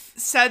both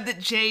said that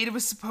Jade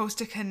was supposed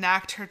to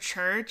connect her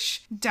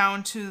church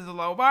down to the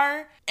low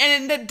bar.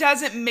 And that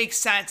doesn't make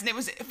sense. And it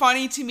was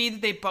funny to me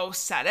that they both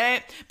said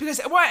it, because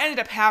what ended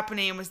up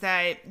happening was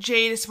that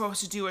Jade is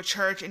supposed to do a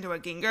church into a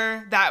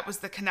ginger. That was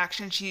the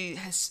connection she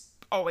has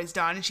always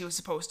done and she was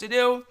supposed to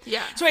do.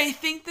 Yeah. So I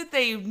think that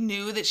they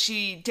knew that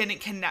she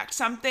didn't connect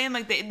something,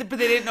 but they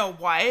didn't know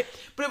what.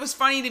 But it was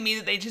funny to me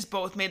that they just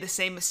both made the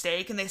same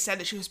mistake, and they said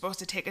that she was supposed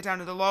to take it down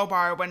to the low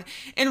bar, when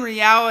in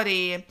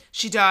reality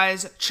she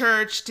does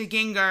church to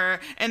ginger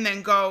and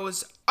then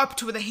goes up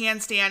to the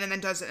handstand and then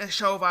does a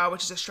shova,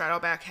 which is a straddle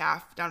back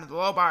half down to the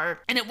low bar.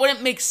 And it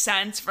wouldn't make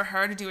sense for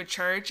her to do a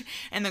church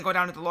and then go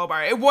down to the low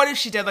bar. It would if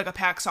she did a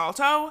pack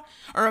salto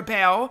or a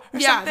bail or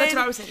something. That's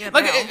what I was thinking.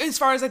 As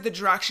far as the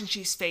direction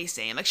she's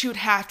facing, she would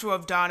have to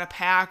have done a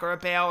pack or a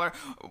bail or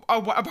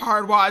a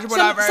hard watch,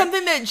 whatever.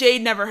 Something that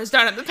Jade never has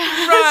done in the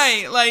past.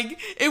 Right.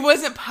 It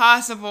wasn't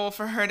possible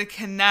for her to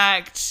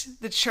connect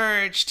the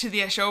church to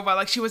the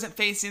shova. She wasn't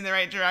facing the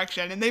right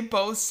direction, and they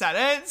both said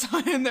it.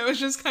 So and that was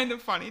just kind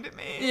of funny to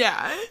me.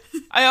 Yeah.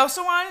 I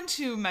also wanted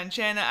to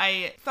mention,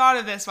 I thought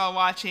of this while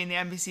watching the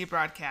NBC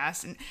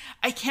broadcast, and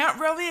I can't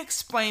really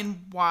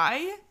explain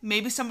why.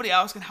 Maybe somebody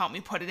else can help me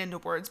put it into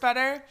words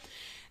better.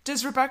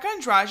 Does Rebecca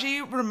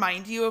Andrade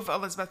remind you of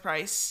Elizabeth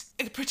Price?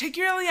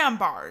 Particularly on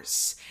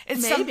bars.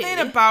 It's Maybe. Something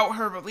about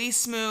her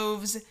release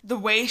moves, the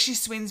way she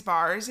swings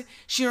bars.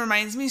 She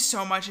reminds me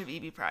so much of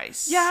Evie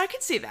Price. Yeah, I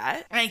can see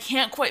that. And I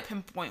can't quite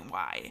pinpoint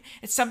why.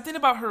 It's something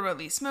about her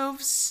release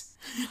moves.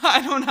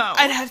 I don't know.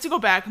 I'd have to go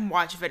back and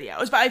watch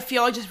videos, but I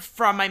feel just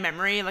from my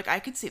memory, I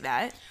could see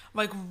that.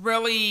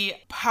 Really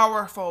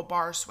powerful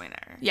bar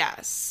swinger.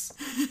 Yes.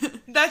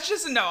 That's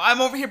just no. I'm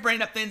over here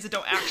bringing up things that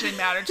don't actually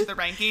matter to the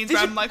rankings, but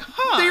I'm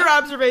They're your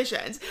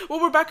observations. Well,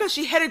 Rebecca,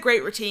 she had a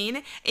great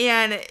routine,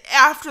 and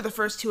after the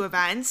first two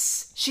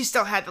events, she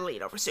still had the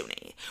lead over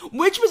Suni,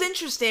 which was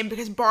interesting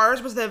because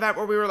bars was the event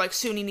where we were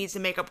Suni needs to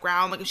make up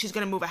ground. If she's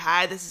going to move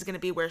ahead, this is going to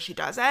be where she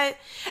does it.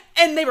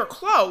 And they were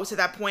close at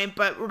that point,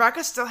 but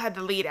Rebecca still had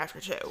the lead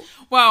after two.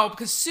 Well,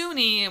 because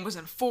Suni was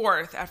in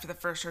fourth after the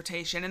first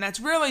rotation, and that's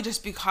really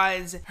just because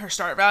her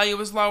start value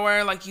was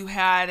lower. You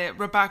had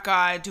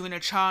Rebecca doing a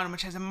chun,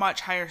 which has a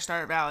much higher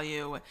start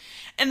value,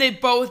 and they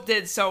both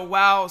did so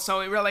well. So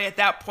it really, at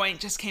that point,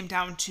 just came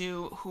down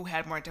to who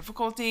had more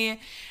difficulty.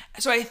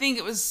 So I think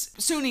it was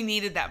Suni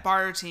needed that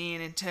bar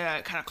routine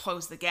to kind of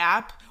close the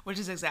gap, which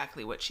is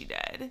exactly what she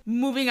did.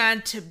 Moving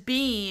on to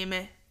beam,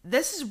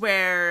 this is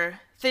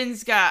where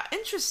things got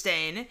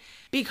interesting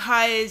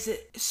because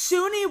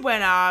Suni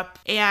went up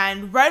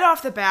and right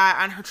off the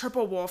bat on her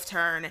triple wolf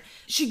turn,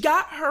 she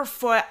got her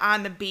foot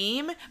on the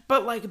beam,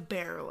 but like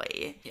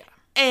barely. Yeah.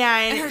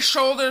 And her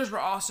shoulders were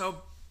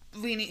also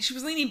leaning. She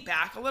was leaning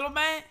back a little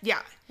bit.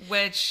 Yeah.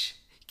 Which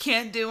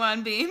can't do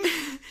on beam.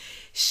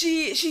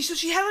 She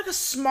had like a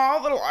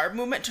small little arm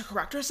movement to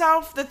correct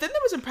herself. The thing that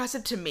was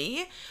impressive to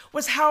me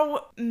was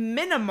how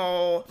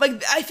minimal,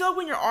 like I feel like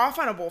when you're off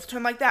on a wolf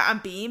turn like that on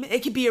beam,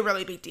 it could be a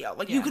really big deal.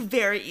 Like you could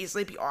very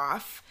easily be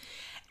off.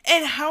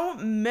 And how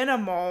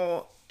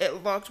minimal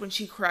it looked when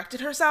she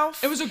corrected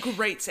herself. It was a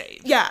great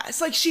save.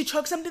 Yes, like she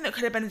took something that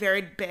could have been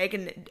very big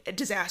and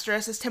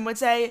disastrous, as Tim would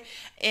say,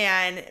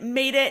 and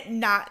made it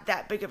not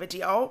that big of a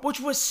deal, which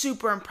was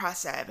super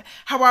impressive.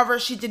 However,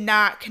 she did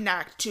not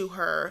connect to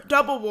her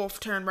double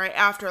wolf turn right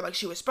after like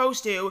she was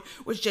supposed to,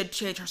 which did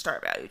change her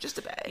start value just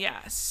a bit.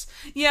 Yes.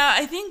 Yeah,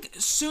 I think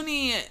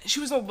Suni, she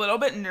was a little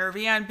bit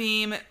nervy on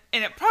beam,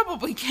 and it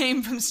probably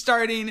came from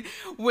starting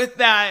with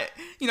that,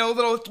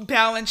 little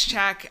balance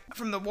check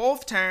from the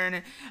wolf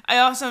turn. I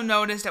also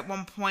noticed at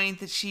one point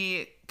that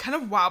she kind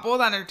of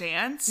wobbled on her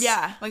dance.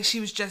 Yeah. Like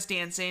she was just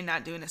dancing,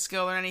 not doing a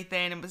skill or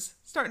anything, and was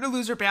starting to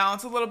lose her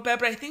balance a little bit,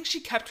 but I think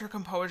she kept her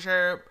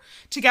composure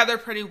together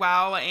pretty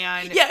well.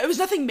 And yeah, it was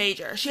nothing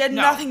major. She had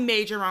nothing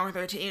major wrong with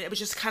her routine. It was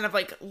just kind of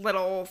like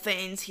little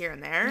things here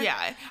and there.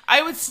 Yeah,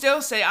 I would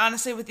still say,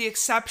 honestly, with the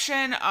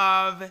exception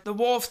of the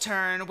wolf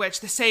turn, which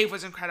the save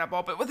was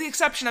incredible, but with the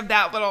exception of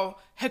that little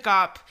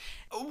hiccup,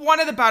 one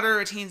of the better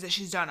routines that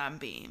she's done on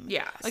beam.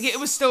 Yes. Like, it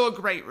was still a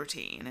great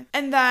routine.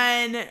 And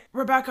then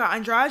Rebecca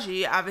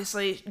Andrade,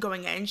 obviously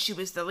going in, she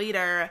was the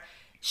leader.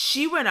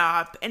 She went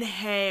up and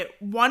hit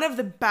one of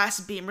the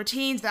best beam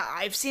routines that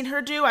I've seen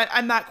her do.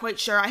 I'm not quite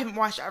sure. I haven't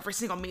watched every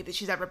single meet that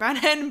she's ever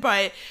been in,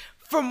 but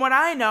from what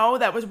I know,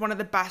 that was one of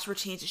the best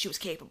routines that she was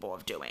capable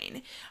of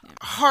doing.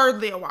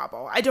 Hardly a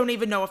wobble. I don't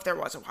even know if there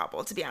was a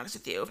wobble, to be honest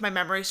with you. If my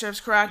memory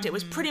serves correct, it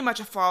was pretty much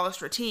a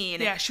flawless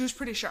routine. Yeah, she was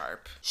pretty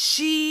sharp.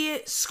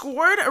 She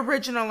scored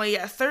originally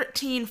a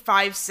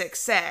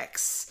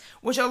 13.566,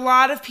 which a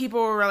lot of people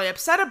were really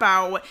upset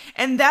about,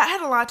 and that had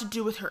a lot to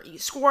do with her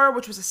E-score,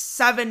 which was a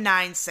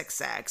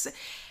 7.966.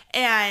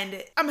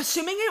 And I'm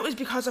assuming it was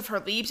because of her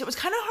leaps. It was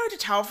kind of hard to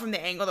tell from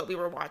the angle that we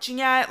were watching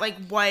at,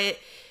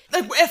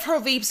 if her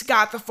leaps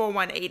got the full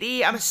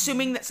 180. I'm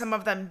assuming that some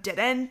of them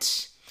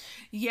didn't.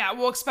 Yeah,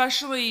 well,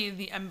 especially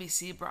the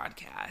NBC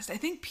broadcast. I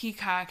think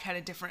Peacock had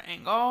a different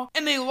angle,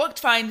 and they looked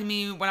fine to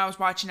me when I was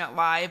watching it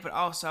live, but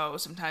also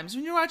sometimes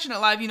when you're watching it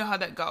live, you know how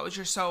that goes.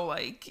 You're so,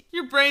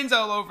 your brain's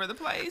all over the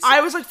place.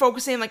 I was,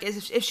 focusing,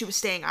 as if she was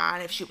staying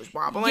on, if she was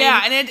wobbling.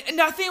 Yeah, and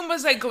nothing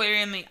was,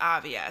 glaringly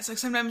obvious.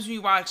 Sometimes when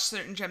you watch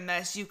certain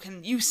gymnasts,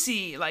 you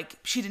see,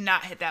 she did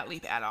not hit that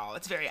leap at all.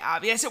 It's very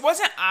obvious. It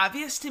wasn't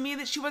obvious to me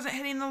that she wasn't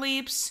hitting the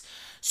leaps,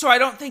 so I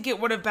don't think it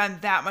would have been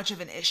that much of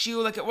an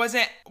issue. It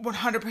wasn't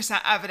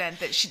 100%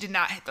 evident that she did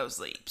not hit those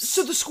leaps.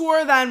 So the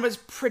score then was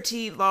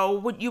pretty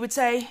low, you would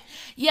say?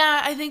 Yeah,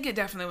 I think it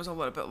definitely was a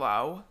little bit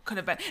low. Could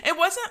have been. It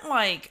wasn't,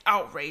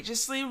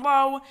 outrageously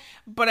low,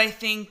 but I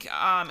think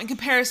in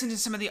comparison to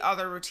some of the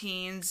other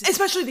routines...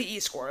 Especially the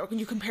E-score, when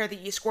you compare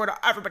the E-score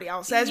to everybody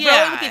else's. Yeah.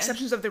 Really, with the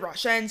exceptions of the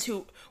Russians,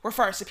 who were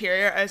far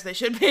superior, as they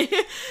should be.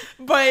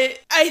 But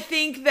I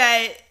think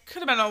that... Could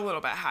have been a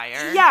little bit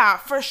higher. Yeah,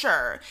 for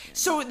sure.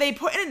 So they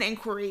put in an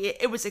inquiry,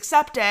 it was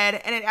accepted,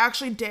 and it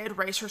actually did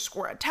raise her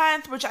score a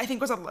 10th, which I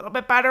think was a little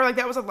bit better.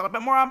 That was a little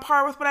bit more on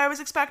par with what I was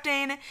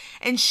expecting.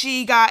 And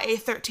she got a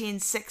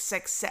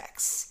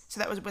 13.666. So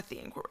that was with the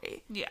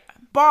inquiry. Yeah.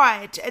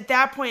 But at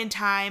that point in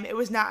time, it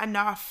was not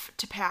enough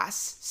to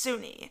pass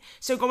Suni.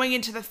 So going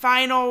into the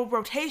final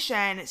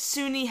rotation,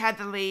 Suni had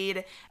the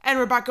lead, and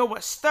Rebecca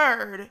was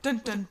third.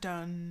 Dun dun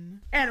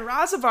dun. And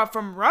Razova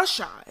from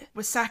Russia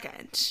was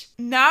second.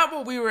 Not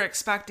what we were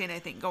expecting, I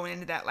think, going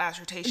into that last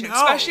rotation. No.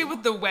 Especially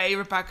with the way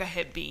Rebecca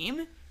hit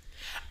beam.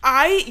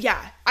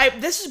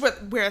 This is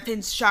where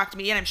things shocked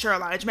me, and I'm sure a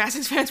lot of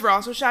gymnastics fans were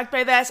also shocked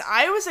by this.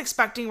 I was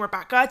expecting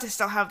Rebecca to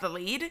still have the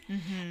lead,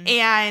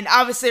 and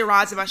obviously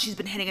Razova, she's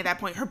been hitting at that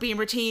point. Her beam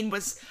routine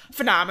was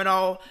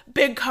phenomenal.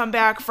 Big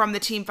comeback from the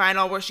team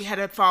final where she had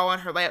to fall on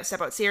her layup step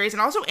out series,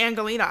 and also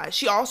Angelina,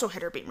 she also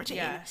hit her beam routine.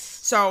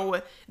 Yes.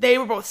 So they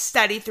were both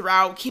steady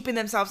throughout, keeping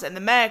themselves in the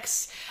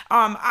mix.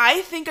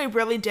 I think I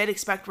really did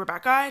expect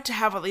Rebecca to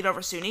have a lead over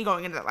Suni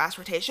going into that last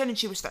rotation, and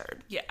she was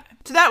third. Yeah.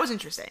 So that was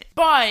interesting.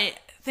 But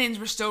things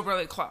were still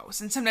really close.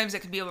 And sometimes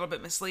it can be a little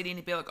bit misleading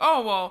to be like,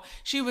 oh, well,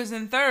 she was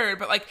in third.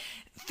 But,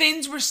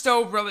 things were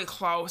still really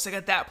close.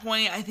 At that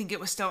point, I think it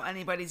was still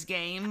anybody's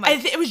game.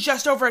 It was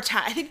just over a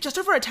 10. I think just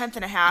over a 10th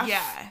and a half.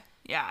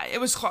 Yeah, it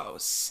was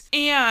close.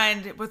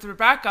 And with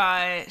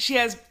Rebecca, she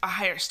has a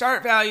higher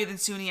start value than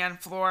Suni on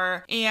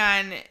floor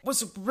and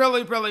was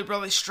really, really,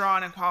 really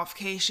strong in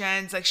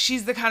qualifications.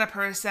 She's the kind of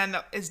person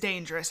that is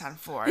dangerous on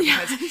floor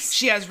because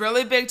she has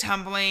really big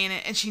tumbling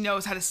and she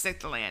knows how to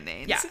stick the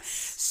landings. Yes.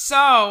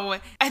 So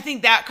I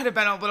think that could have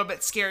been a little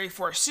bit scary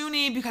for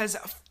Suni because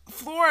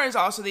Floor is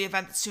also the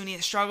event that Suni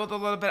has struggled a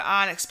little bit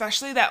on,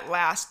 especially that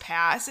last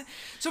pass.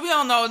 So we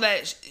all know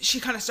that she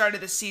kind of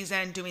started the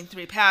season doing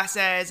 3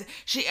 passes.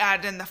 She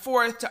added in the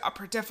 4th to up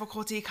her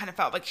difficulty, kind of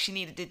felt like she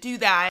needed to do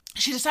that.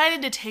 She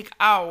decided to take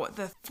out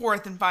the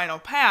 4th and final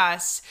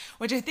pass,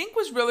 which I think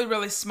was really,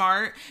 really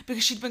smart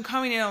because she'd been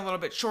coming in a little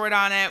bit short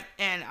on it,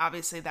 and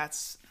obviously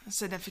that's a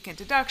significant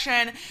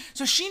deduction.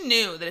 So she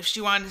knew that if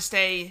she wanted to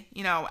stay,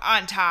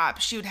 on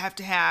top, she would have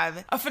to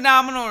have a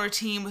phenomenal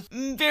routine with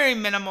very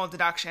minimal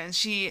deductions.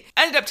 She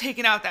ended up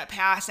taking out that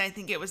pass, and I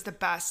think it was the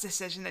best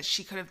decision that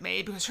she could have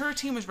made because her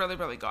routine was really,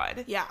 really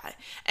good. Yeah.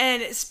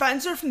 And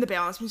Spencer from the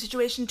Balance Beam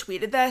Situation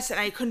tweeted this, and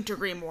I couldn't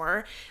agree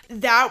more.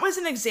 That was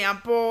an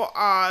example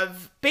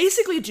of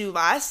basically do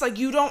less. Like,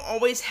 you don't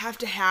always have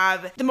to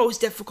have the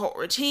most difficult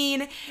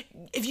routine.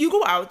 If you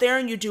go out there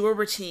and you do a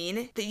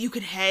routine that you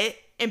can hit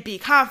and be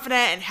confident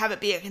and have it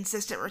be a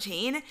consistent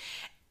routine,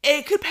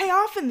 it could pay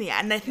off in the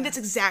end. And I think that's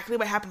exactly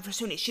what happened for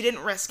Suni. She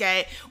didn't risk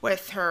it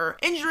with her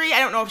injury. I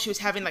don't know if she was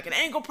having like an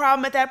ankle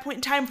problem at that point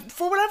in time.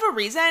 For whatever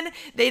reason,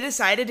 they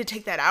decided to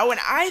take that out. And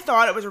I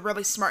thought it was a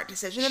really smart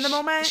decision in the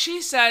moment.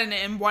 She said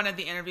in one of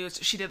the interviews,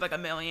 she did like a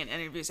million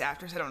interviews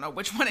after, so I don't know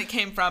which one it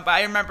came from, but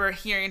I remember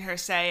hearing her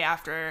say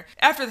after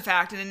the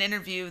fact in an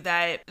interview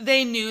that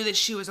they knew that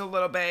she was a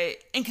little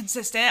bit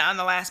inconsistent on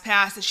the last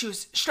pass, that she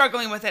was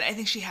struggling with it. I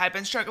think she had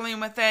been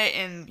struggling with it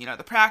in,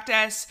 the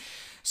practice.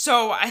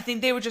 So I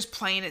think they were just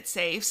playing it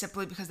safe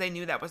simply because they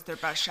knew that was their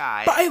best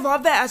shot. But I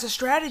love that as a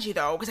strategy,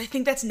 though, because I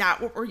think that's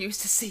not what we're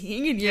used to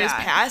seeing in years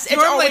past.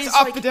 It's always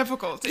up the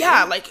difficulty.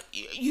 Yeah, like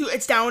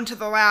it's down to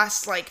the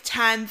last like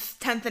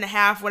tenth and a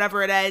half,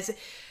 whatever it is.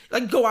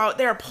 Like, go out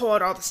there, pull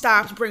out all the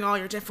stops, bring all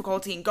your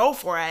difficulty, and go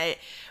for it.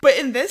 But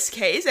in this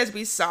case, as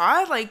we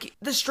saw, like,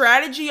 the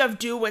strategy of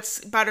do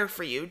what's better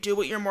for you, do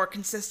what you're more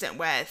consistent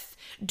with,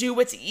 do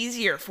what's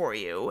easier for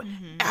you,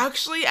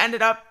 actually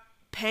ended up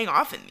paying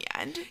off in the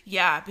end.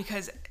 Yeah,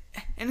 because,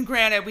 and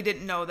granted, we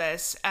didn't know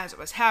this as it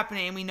was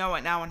happening. We know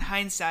it now in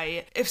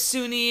hindsight. If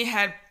Suni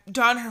had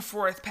done her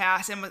 4th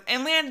pass and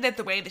landed it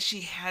the way that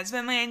she has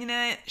been landing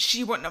it,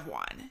 she wouldn't have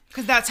won.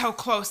 Because that's how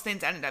close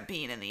things ended up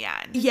being in the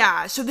end.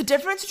 Yeah, so the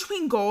difference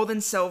between gold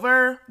and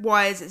silver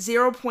was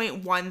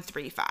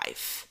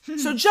 0.135.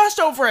 So just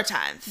over a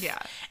tenth. Yeah.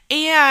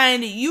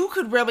 And you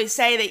could really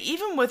say that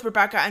even with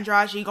Rebecca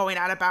Andrade going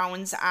out of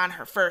bounds on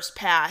her first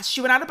pass, she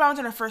went out of bounds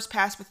on her first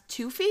pass with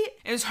 2 feet.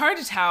 It was hard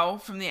to tell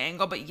from the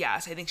angle, but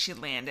yes, I think she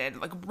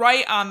landed like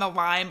right on the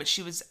line, but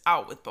she was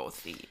out with both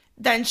feet.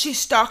 Then she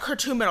stuck her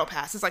 2 middle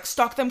passes, like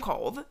stuck them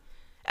cold.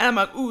 And I'm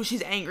like, ooh,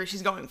 she's angry,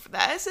 she's going for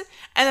this.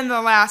 And then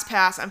the last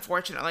pass,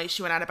 unfortunately,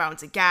 she went out of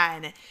bounds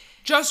again.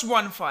 Just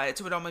 1 foot,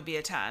 so it would only be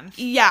a 10.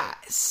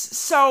 Yes.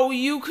 So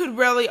you could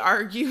really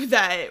argue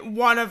that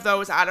one of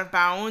those out of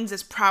bounds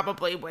is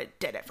probably what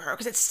did it for her.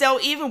 Because it's still,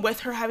 even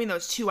with her having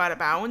those 2 out of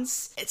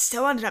bounds, it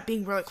still ended up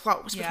being really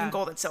close between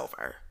gold and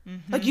silver.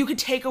 Mm-hmm. Like, you could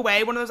take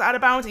away one of those out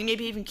of bounds and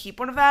maybe even keep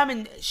one of them,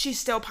 and she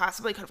still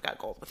possibly could have got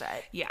gold with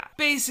it. Yeah.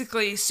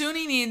 Basically,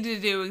 Suni needed to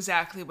do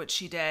exactly what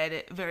she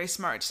did. Very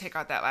smart to take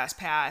out that last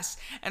pass.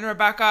 And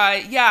Rebecca,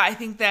 I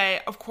think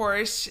that, of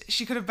course,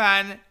 she could have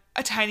been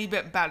a tiny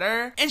bit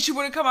better, and she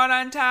would have come out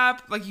on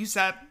top. Like you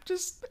said,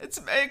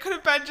 it could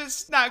have been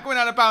just not going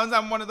out of bounds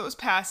on one of those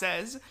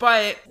passes.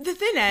 But the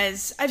thing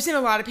is, I've seen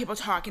a lot of people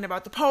talking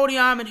about the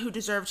podium and who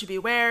deserved to be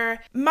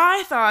where.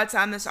 My thoughts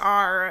on this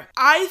are,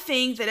 I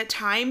think that at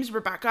times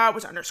Rebecca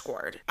was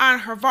underscored on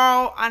her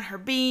vault, on her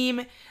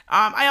beam.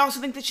 I also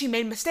think that she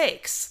made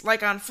mistakes,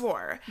 like on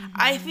floor. Mm-hmm.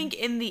 I think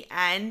in the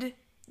end,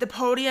 the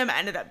podium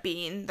ended up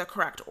being the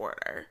correct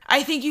order.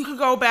 I think you could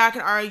go back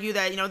and argue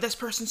that, this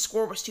person's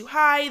score was too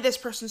high, this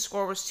person's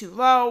score was too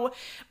low,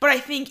 but I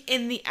think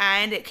in the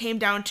end, it came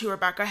down to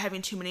Rebecca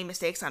having too many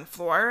mistakes on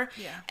floor,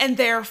 and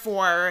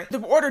therefore, the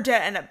order did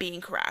end up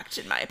being correct,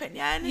 in my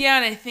opinion. Yeah,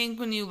 and I think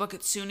when you look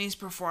at Suni's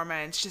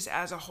performance, just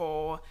as a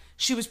whole,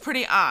 she was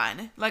pretty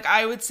on. Like,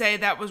 I would say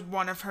that was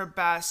one of her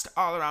best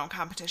all-around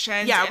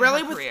competitions in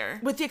her career.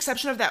 With the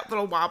exception of that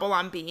little wobble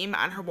on beam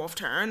on her wolf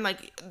turn,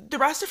 like, the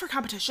rest of her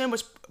competition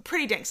was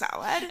pretty dang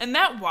solid. And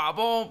that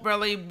wobble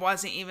really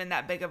wasn't even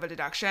that big of a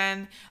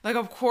deduction. Like,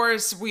 of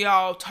course, we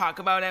all talk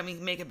about it and we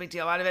make a big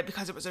deal out of it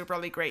because it was a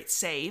really great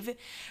save.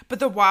 But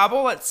the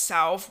wobble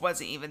itself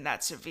wasn't even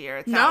that severe.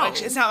 It's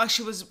not like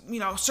she was,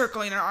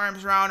 circling her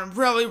arms around and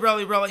really,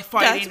 really, really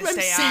fighting to stay on.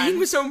 That's what I'm saying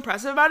was so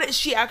impressive about it.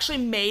 She actually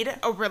made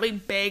a really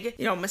big,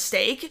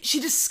 mistake. She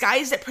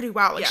disguised it pretty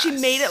well. Like, she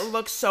made it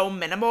look so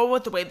minimal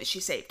with the way that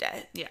she saved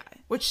it. Yeah.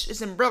 Which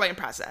is really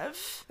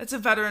impressive. That's a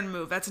veteran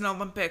move. That's an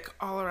Olympic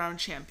all-around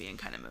champion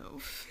kind of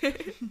move.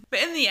 But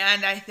in the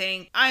end, I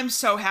think I'm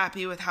so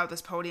happy with how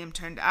this podium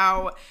turned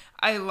out.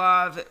 I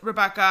love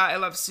Rebecca. I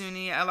love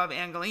Suni. I love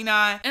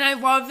Angelina. And I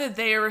love that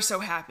they were so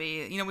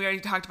happy. You know, we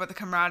already talked about the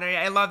camaraderie.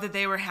 I love that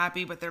they were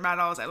happy with their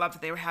medals. I love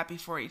that they were happy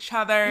for each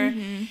other.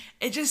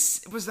 It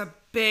just was a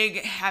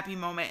big happy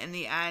moment in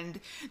the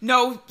end.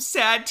 No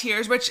sad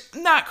tears, which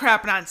I'm not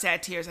crapping on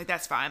sad tears. Like,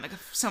 that's fine. Like,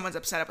 if someone's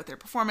upset with their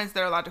performance,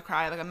 they're allowed to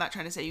cry. Like, I'm not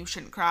trying to say you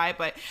shouldn't cry,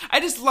 but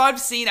I just loved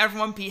seeing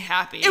everyone be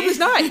happy. It was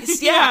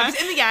nice. Yeah.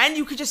 In the end,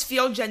 you could just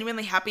feel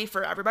genuinely happy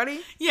for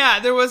everybody.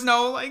 Yeah, there was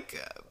no, like,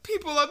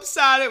 people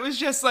upset. It was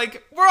just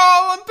like, we're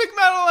all Olympic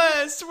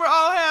medalists. We're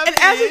all happy. And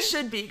as it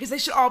should be, because they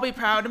should all be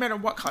proud no matter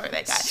what color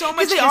they got. So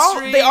much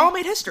history. They all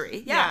made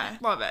history. Yeah.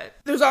 Love it.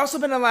 There's also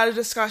been a lot of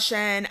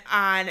discussion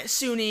on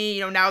Suni,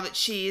 you know, now that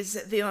she's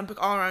the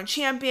Olympic all-around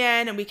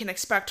champion, and we can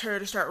expect her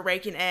to start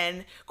raking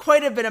in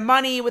quite a bit of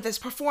money with this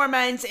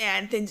performance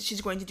and things that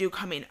she's going to do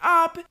coming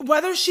up,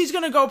 whether she's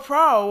going to go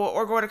pro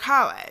or go to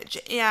college.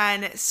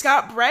 And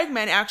Scott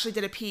Bregman actually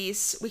did a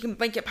piece, we can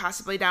link it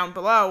possibly down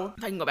below,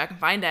 if I can go back and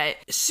find it.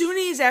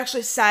 Suni's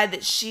actually said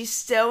that she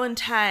still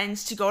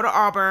intends to go to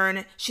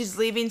Auburn. She's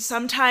leaving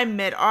sometime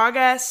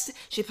mid-August.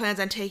 She plans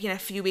on taking a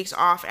few weeks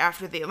off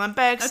after the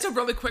Olympics. That's a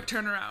really quick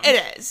turnaround.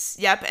 It is.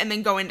 Yep. And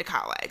then going to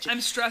college.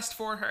 I'm stressed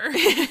for her.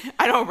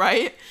 I know,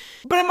 right?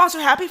 But I'm also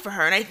happy for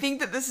her. And I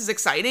think that this is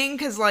exciting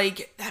because,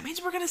 like, that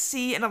means we're going to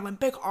see an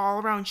Olympic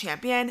all-around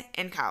champion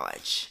in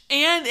college.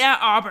 And at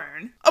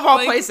Auburn. Of all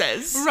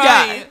places.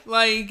 Right. Yeah.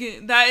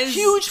 Like, that is...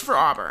 huge for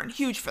Auburn.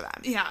 Huge for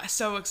them. Yeah,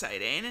 so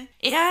exciting.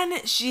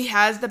 And she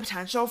has the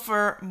potential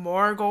for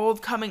more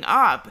gold coming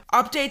up.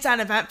 Updates on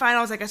event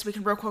finals. I guess we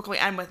can real quickly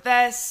end with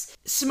this.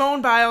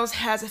 Simone Biles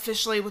has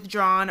officially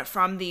withdrawn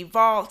from the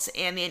vault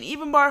and the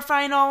uneven bar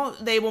final.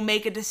 They will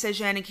make a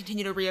decision and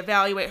continue to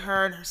reevaluate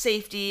her and her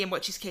safety and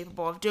what she's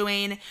capable of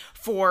doing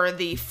for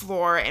the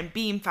floor and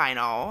beam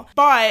final.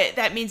 But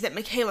that means that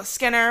Michaela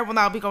Skinner will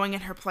now be going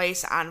in her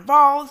place on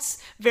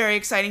vaults. Very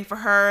exciting for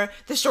her.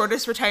 The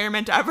shortest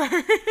retirement ever.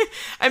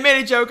 I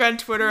made a joke on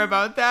Twitter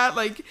about that.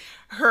 Like,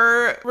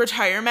 her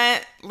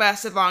retirement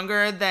lasted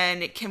longer than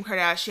Kim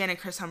Kardashian and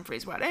Chris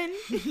Humphrey's wedding.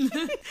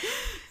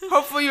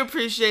 Hopefully you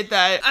appreciate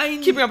that.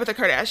 Keeping up with the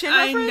Kardashian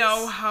reference. I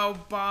know how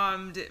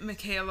bummed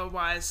Michaela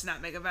was to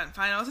not make event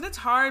finals. And it's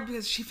hard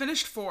because she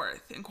finished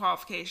 4th in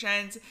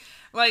qualifications.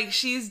 Like,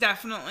 she's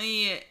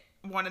definitely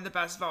one of the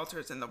best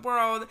vaulters in the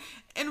world.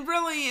 And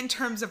really, in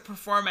terms of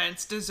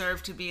performance,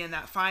 deserved to be in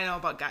that final,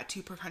 but got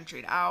too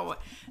per-country'd out.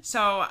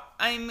 So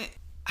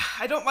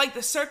I don't like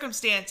the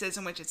circumstances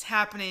in which it's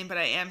happening, but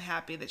I am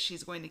happy that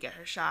she's going to get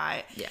her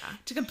shot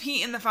to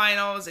compete in the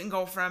finals and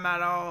go for a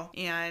medal,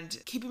 and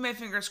keeping my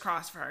fingers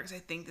crossed for her because I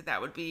think that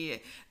that would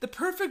be the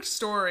perfect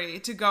story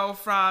to go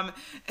from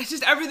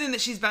just everything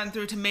that she's been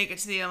through to make it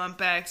to the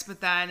Olympics,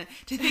 but then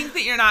to think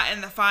that you're not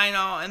in the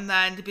final and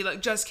then to be like,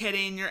 just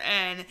kidding, you're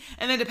in,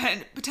 and then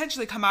to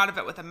potentially come out of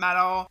it with a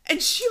medal.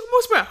 And she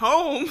almost went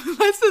home.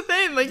 That's the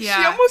thing. Like, she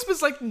almost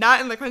was like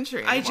not in the country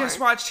anymore. I just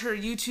watched her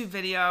YouTube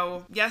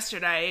video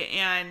yesterday,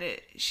 and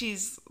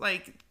she's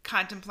like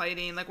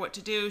contemplating like what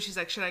to do. She's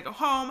like, should I go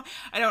home?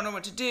 I don't know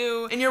what to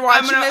do. And you're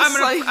watching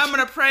I'm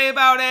gonna pray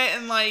about it,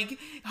 and like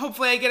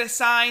hopefully I get a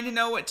sign to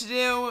know what to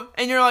do.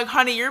 And you're like,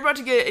 honey, you're about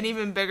to get an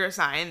even bigger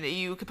sign that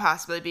you could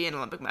possibly be an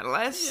Olympic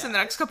medalist in the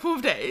next couple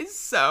of days.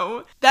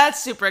 So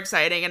that's super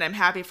exciting, and I'm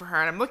happy for her,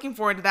 and I'm looking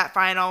forward to that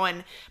final.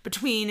 And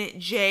between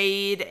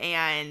Jade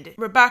and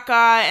Rebecca,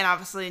 and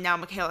obviously now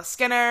Michaela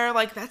Skinner,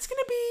 like, that's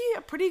gonna be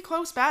a pretty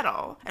close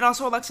battle. And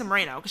also Alexa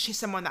Moreno, because she's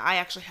someone that I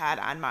actually had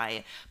on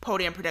my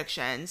podium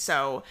prediction.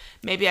 So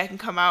maybe I can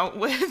come out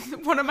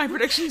with one of my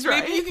predictions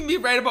right. Maybe you can be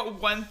right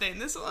about one thing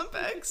this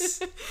Olympics.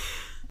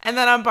 And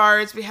then on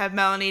bars, we have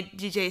Melanie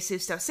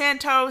DeJesus dos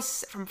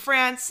Santos from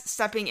France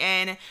stepping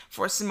in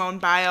for Simone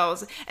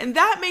Biles. And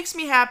that makes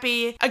me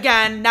happy.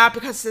 Again, not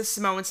because of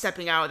Simone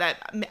stepping out.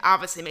 That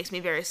obviously makes me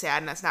very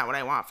sad, and that's not what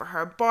I want for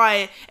her.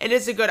 But it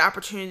is a good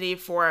opportunity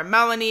for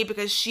Melanie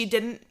because she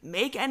didn't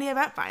make any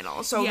event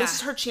finals. So this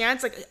is her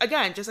chance. Like,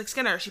 again, just like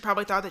Skinner, she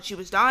probably thought that she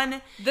was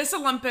done. This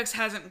Olympics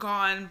hasn't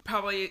gone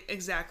probably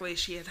exactly as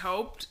she had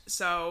hoped.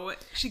 So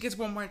she gets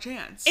one more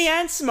chance.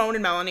 And Simone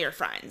and Melanie are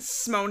friends.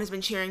 Simone has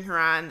been cheering her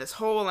on this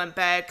whole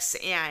Olympics,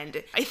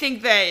 and I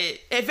think that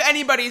if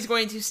anybody's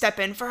going to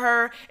step in for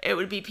her, it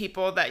would be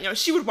people that, you know,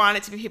 she would want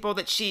it to be people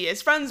that she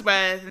is friends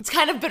with. It's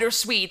kind of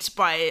bittersweet,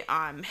 but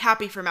I'm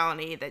happy for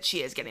Melanie that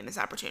she is getting this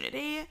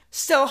opportunity.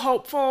 Still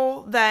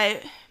hopeful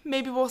that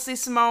maybe we'll see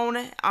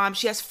Simone.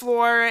 She has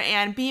floor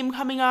and beam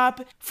coming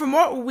up. From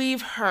what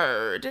we've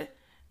heard,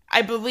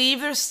 I believe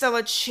there's still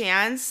a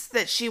chance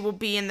that she will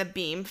be in the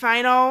beam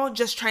final,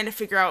 just trying to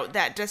figure out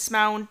that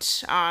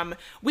dismount.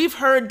 We've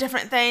heard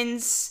different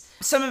things.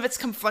 Some of it's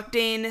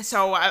conflicting,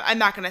 so I'm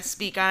not going to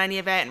speak on any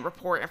of it and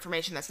report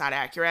information that's not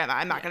accurate.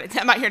 I'm not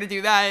here to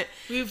do that.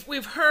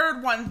 We've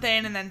heard one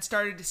thing and then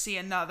started to see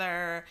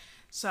another,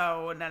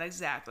 so not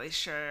exactly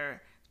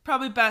sure.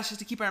 Probably best just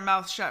to keep our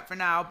mouths shut for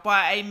now,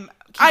 but I'm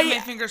keeping my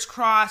fingers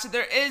crossed.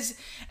 If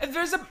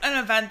there's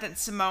an event that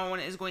Simone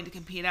is going to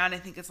compete on, I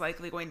think it's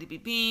likely going to be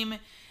beam,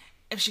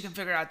 if she can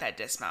figure out that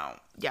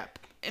dismount. Yep.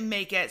 And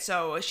make it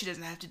so she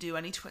doesn't have to do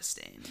any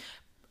twisting.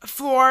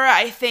 Floor,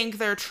 I think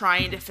they're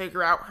trying to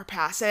figure out her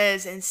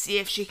passes and see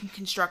if she can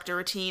construct a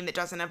routine that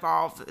doesn't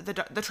involve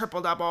the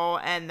triple-double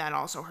and then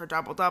also her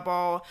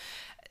double-double.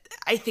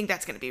 I think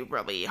that's going to be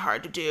really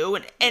hard to do,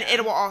 and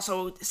it will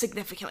also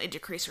significantly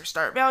decrease her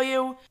start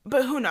value,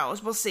 but who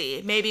knows, we'll see.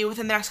 Maybe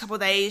within the next couple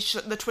of days,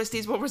 the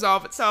twisties will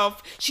resolve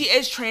itself. She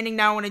is training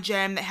now in a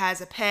gym that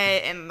has a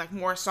pit and like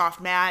more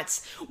soft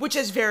mats, which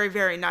is very,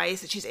 very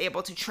nice that she's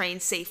able to train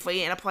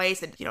safely in a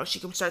place that, you know, she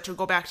can start to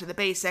go back to the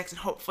basics and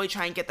hopefully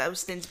try and get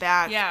those things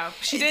back. Yeah,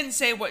 she didn't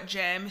say what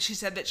gym. She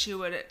said that she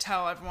would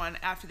tell everyone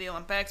after the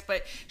Olympics,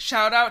 but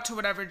shout out to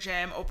whatever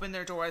gym opened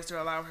their doors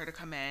to allow her to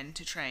come in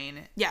to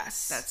train.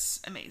 Yes. That's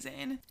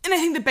amazing. And I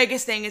think the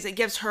biggest thing is it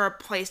gives her a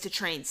place to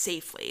train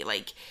safely.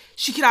 Like,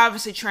 she could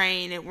obviously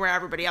train where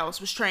everybody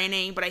else was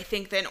training, but I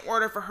think that in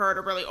order for her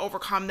to really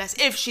overcome this,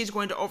 if she's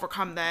going to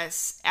overcome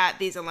this at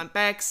these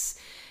Olympics,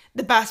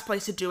 the best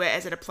place to do it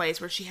is at a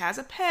place where she has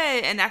a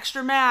pit and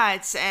extra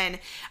mats and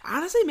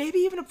honestly maybe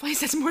even a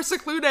place that's more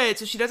secluded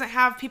so she doesn't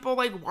have people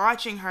like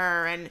watching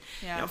her and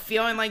you know,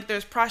 feeling like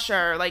there's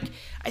pressure. Like,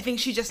 I think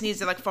she just needs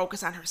to like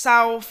focus on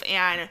herself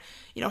and,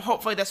 you know,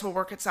 hopefully this will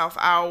work itself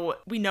out.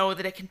 We know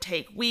that it can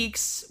take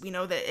weeks. We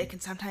know that it can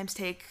sometimes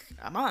take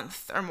a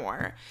month or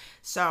more.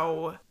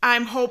 So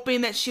I'm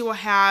hoping that she will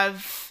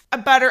have a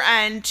better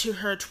end to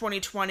her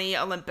 2020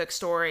 Olympic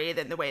story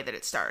than the way that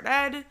it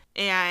started.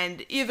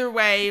 And either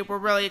way, we're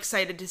really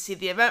excited to see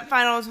the event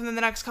finals within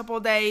the next couple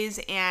of days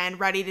and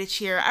ready to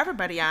cheer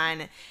everybody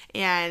on.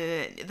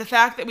 And the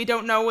fact that we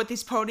don't know what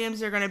these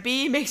podiums are going to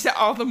be makes it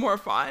all the more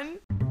fun.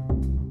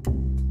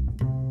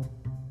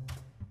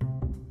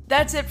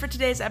 That's it for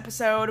today's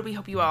episode. We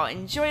hope you all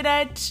enjoyed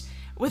it.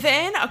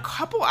 Within a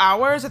couple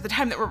hours at the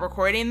time that we're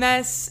recording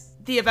this,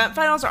 the event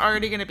finals are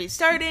already going to be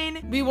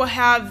starting. We will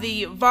have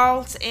the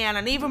vault and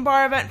uneven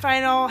bar event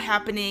final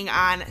happening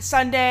on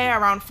Sunday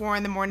around 4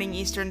 a.m.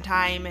 Eastern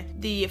time.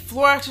 The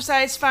floor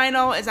exercise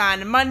final is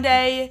on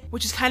Monday,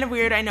 which is kind of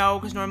weird, I know,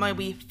 because normally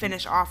we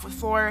finish off with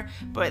floor,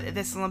 but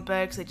this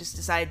Olympics, they just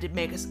decided to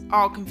make us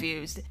all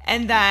confused.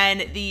 And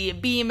then the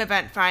beam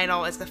event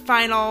final is the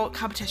final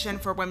competition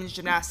for women's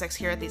gymnastics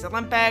here at these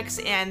Olympics,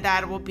 and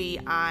that will be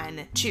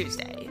on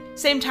Tuesday.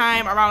 Same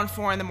time, around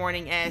 4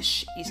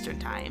 a.m.-ish Eastern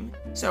time.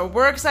 So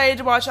we're excited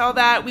to watch all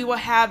that. We will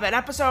have an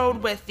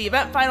episode with the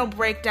event final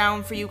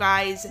breakdown for you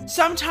guys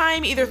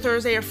sometime either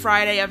Thursday or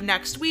Friday of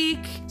next week.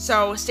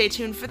 So stay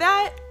tuned for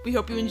that. We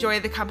hope you enjoy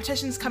the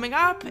competitions coming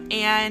up,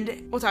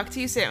 and we'll talk to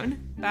you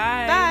soon.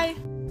 Bye.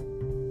 Bye.